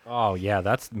 Oh, yeah,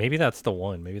 that's the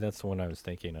one. Maybe that's the one I was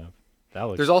thinking of. That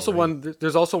looks There's also great.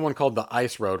 There's also one called The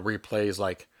Ice Road where he plays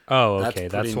like. Oh, That's okay.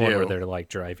 That's pretty the one where new. they're like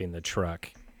driving the truck.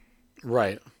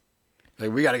 Right.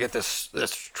 Like we got to get this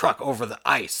truck over the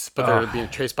ice, but they're being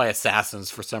chased by assassins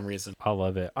for some reason. I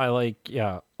love it. I like,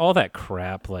 yeah, all that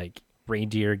crap, like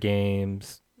reindeer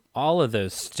games, all of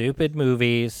those stupid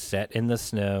movies set in the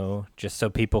snow just so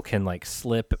people can like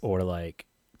slip or like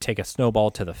take a snowball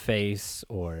to the face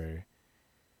or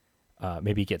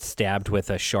maybe get stabbed with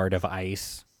a shard of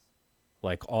ice.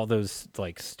 Like all those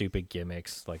like stupid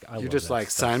gimmicks. Like I You love just that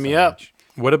like stuff sign so me up. much.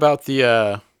 What about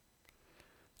the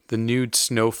nude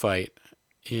snow fight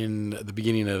in the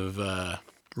beginning of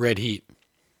Red Heat?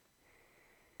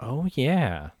 Oh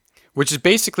yeah. Which is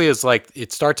basically is like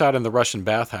it starts out in the Russian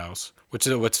bathhouse, which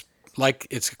is what's like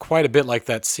it's quite a bit like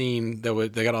that scene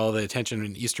that they got all the attention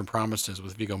in Eastern Promises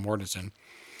with Viggo Mortensen.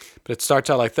 But it starts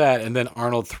out like that, and then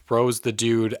Arnold throws the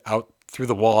dude out through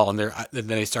the wall, and then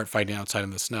they start fighting outside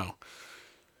in the snow.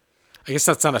 I guess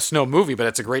that's not a snow movie, but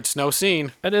it's a great snow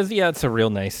scene. It is, yeah, it's a real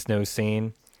nice snow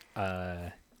scene.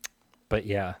 But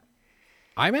yeah.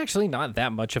 I'm actually not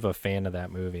that much of a fan of that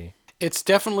movie. It's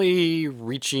definitely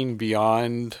reaching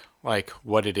beyond like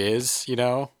what it is,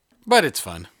 but it's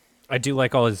fun. I do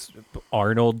like all his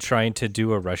Arnold trying to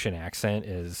do a Russian accent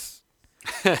is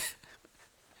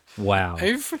wow.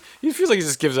 He feels like he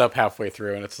just gives up halfway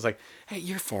through, and it's just like, hey,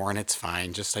 you're foreign, it's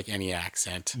fine, just like any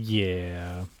accent.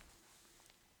 Yeah.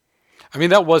 I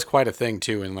mean, that was quite a thing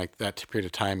too in like that period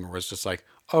of time where it's just like,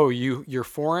 oh, you're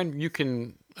foreign, you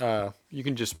can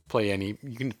just play any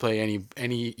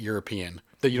European.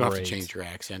 That you don't have to Right. change your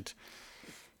accent.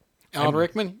 Alan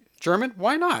Rickman, German,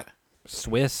 why not?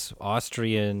 Swiss,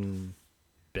 Austrian,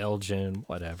 Belgian,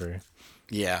 whatever.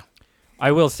 Yeah.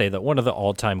 I will say that one of the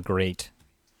all-time great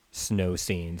snow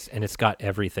scenes, and it's got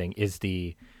everything, is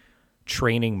the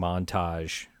training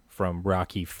montage from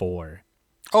Rocky IV.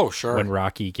 Oh, sure. When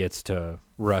Rocky gets to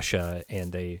Russia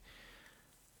and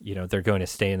they're going to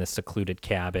stay in the secluded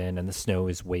cabin and the snow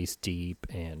is waist deep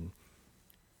and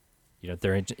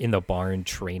they're in the barn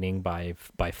training by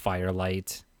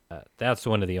firelight. That's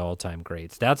one of the all-time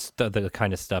greats. That's the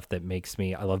kind of stuff that makes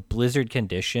me. I love blizzard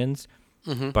conditions,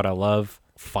 but I love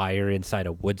fire inside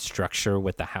a wood structure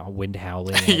with the wind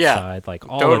howling outside. Yeah, like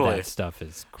all totally. of that stuff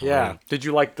is great. Yeah. Did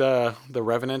you like the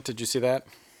Revenant? Did you see that?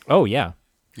 Oh yeah,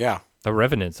 Yeah. The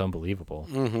Revenant's unbelievable.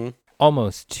 Mm-hmm.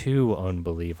 Almost too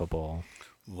unbelievable.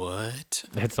 What?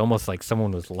 It's almost like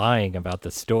someone was lying about the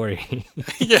story.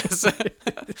 Yes.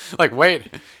 Like, wait,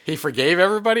 he forgave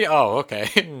everybody? Oh, okay.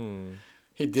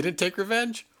 He didn't take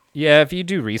revenge? Yeah, if you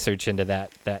do research into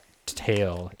that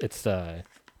tale, it's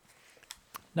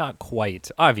not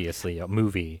quite obviously a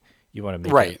movie. You want to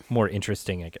make Right. it more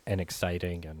interesting and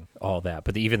exciting and all that,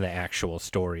 but even the actual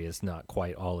story is not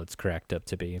quite all it's cracked up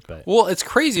to be. But Well, it's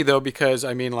crazy though because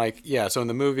I mean, like, yeah. So in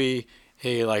the movie,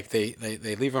 he like they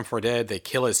leave him for dead. They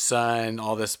kill his son.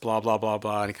 All this blah blah blah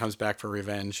blah, and he comes back for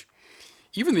revenge.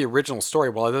 Even the original story,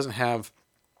 while it doesn't have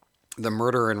the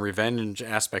murder and revenge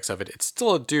aspects of it, it's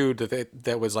still a dude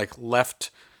that was like left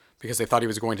because they thought he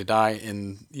was going to die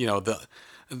in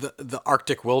the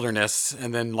Arctic wilderness,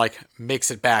 and then like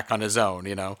makes it back on his own.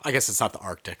 I guess it's not the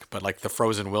Arctic, but like the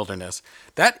frozen wilderness.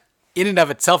 That in and of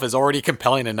itself is already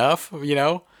compelling enough.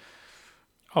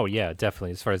 oh yeah,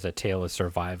 definitely. As far as a tale of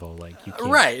survival, like you can't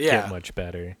Right, yeah. get much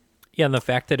better. Yeah, and the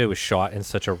fact that it was shot in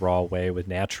such a raw way with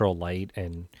natural light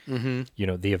and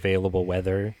the available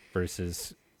weather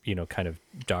versus kind of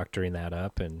doctoring that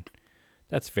up, and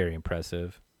that's very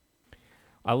impressive.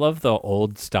 I love the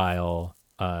old style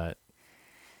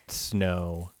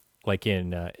snow, like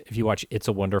in if you watch It's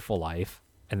a Wonderful Life,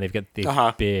 and they've got these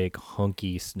big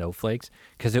hunky snowflakes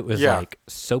because it was like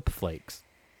soap flakes.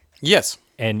 Yes.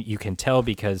 And you can tell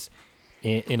because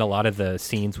in a lot of the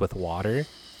scenes with water,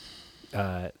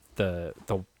 the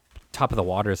top of the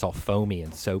water is all foamy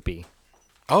and soapy.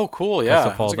 Oh, cool. Yeah.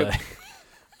 Because of all That's a good-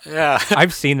 Yeah.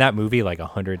 I've seen that movie like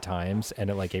 100 times, and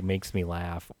it makes me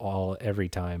laugh every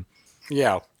time.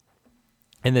 Yeah.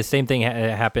 And the same thing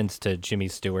happens to Jimmy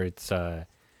Stewart's.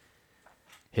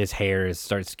 His hair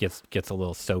gets a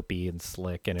little soapy and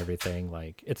slick and everything.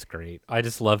 Like, it's great. I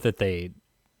just love that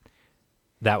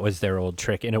that was their old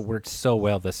trick, and it worked so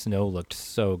well. The snow looked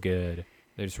so good.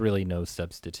 There's really no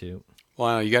substitute.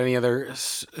 Wow. You got any other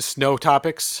snow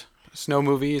topics? Snow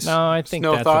movies? No, I think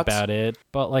snow that's thoughts? about it.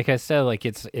 But like I said, like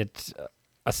it's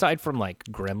aside from like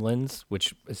Gremlins,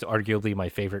 which is arguably my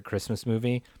favorite Christmas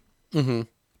movie. Mm-hmm.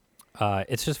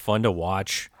 It's just fun to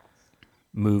watch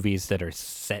movies that are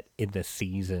set in the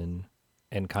season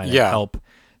and kind of Yeah.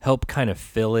 help kind of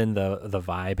fill in the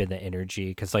vibe and the energy,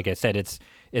 because like I said, it's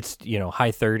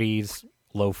high 30s,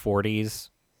 low 40s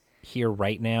here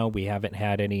right now. We haven't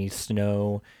had any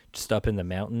snow, just up in the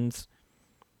mountains,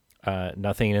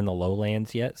 nothing in the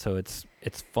lowlands yet, so it's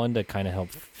fun to kind of help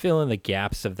fill in the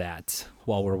gaps of that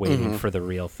while we're waiting for the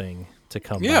real thing to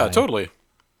come Yeah, by. totally.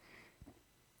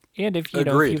 And if if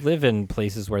you live in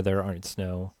places where there aren't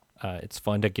snow, it's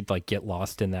fun to get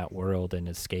lost in that world and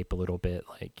escape a little bit.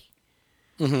 Like,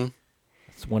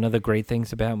 it's one of the great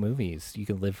things about movies. You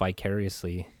can live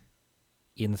vicariously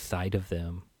inside of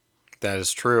them. That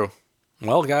is true.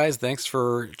 Well, guys, thanks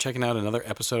for checking out another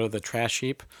episode of The Trash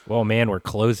Heap. Well, man, we're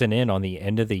closing in on the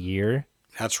end of the year.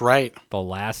 That's right. The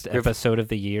last episode of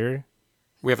the year.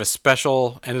 We have a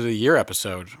special end of the year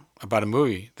episode about a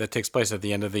movie that takes place at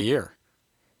the end of the year.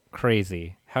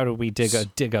 Crazy. How do we dig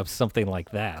up something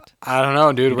like that? I don't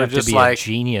know, dude. You'd We're have to just be like, a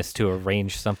genius to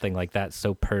arrange something like that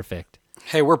so perfect.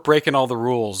 hey, we're breaking all the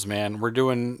rules, man. We're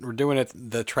doing it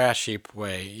the Trash Heap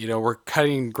way. You know, we're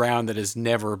cutting ground that has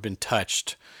never been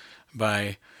touched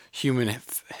by human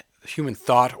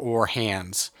thought or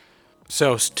hands.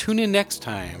 So tune in next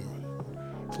time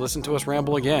to listen to us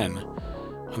ramble again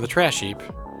on The Trash Heap.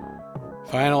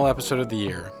 Final episode of the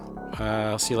year.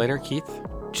 I'll see you later, Keith.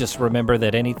 Just remember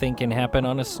that anything can happen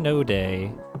on a snow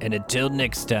day. And until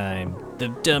next time, the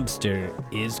dumpster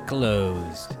is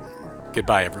closed.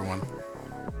 Goodbye, everyone.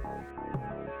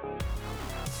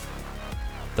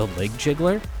 The leg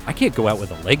jiggler? I can't go out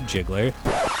with a leg jiggler.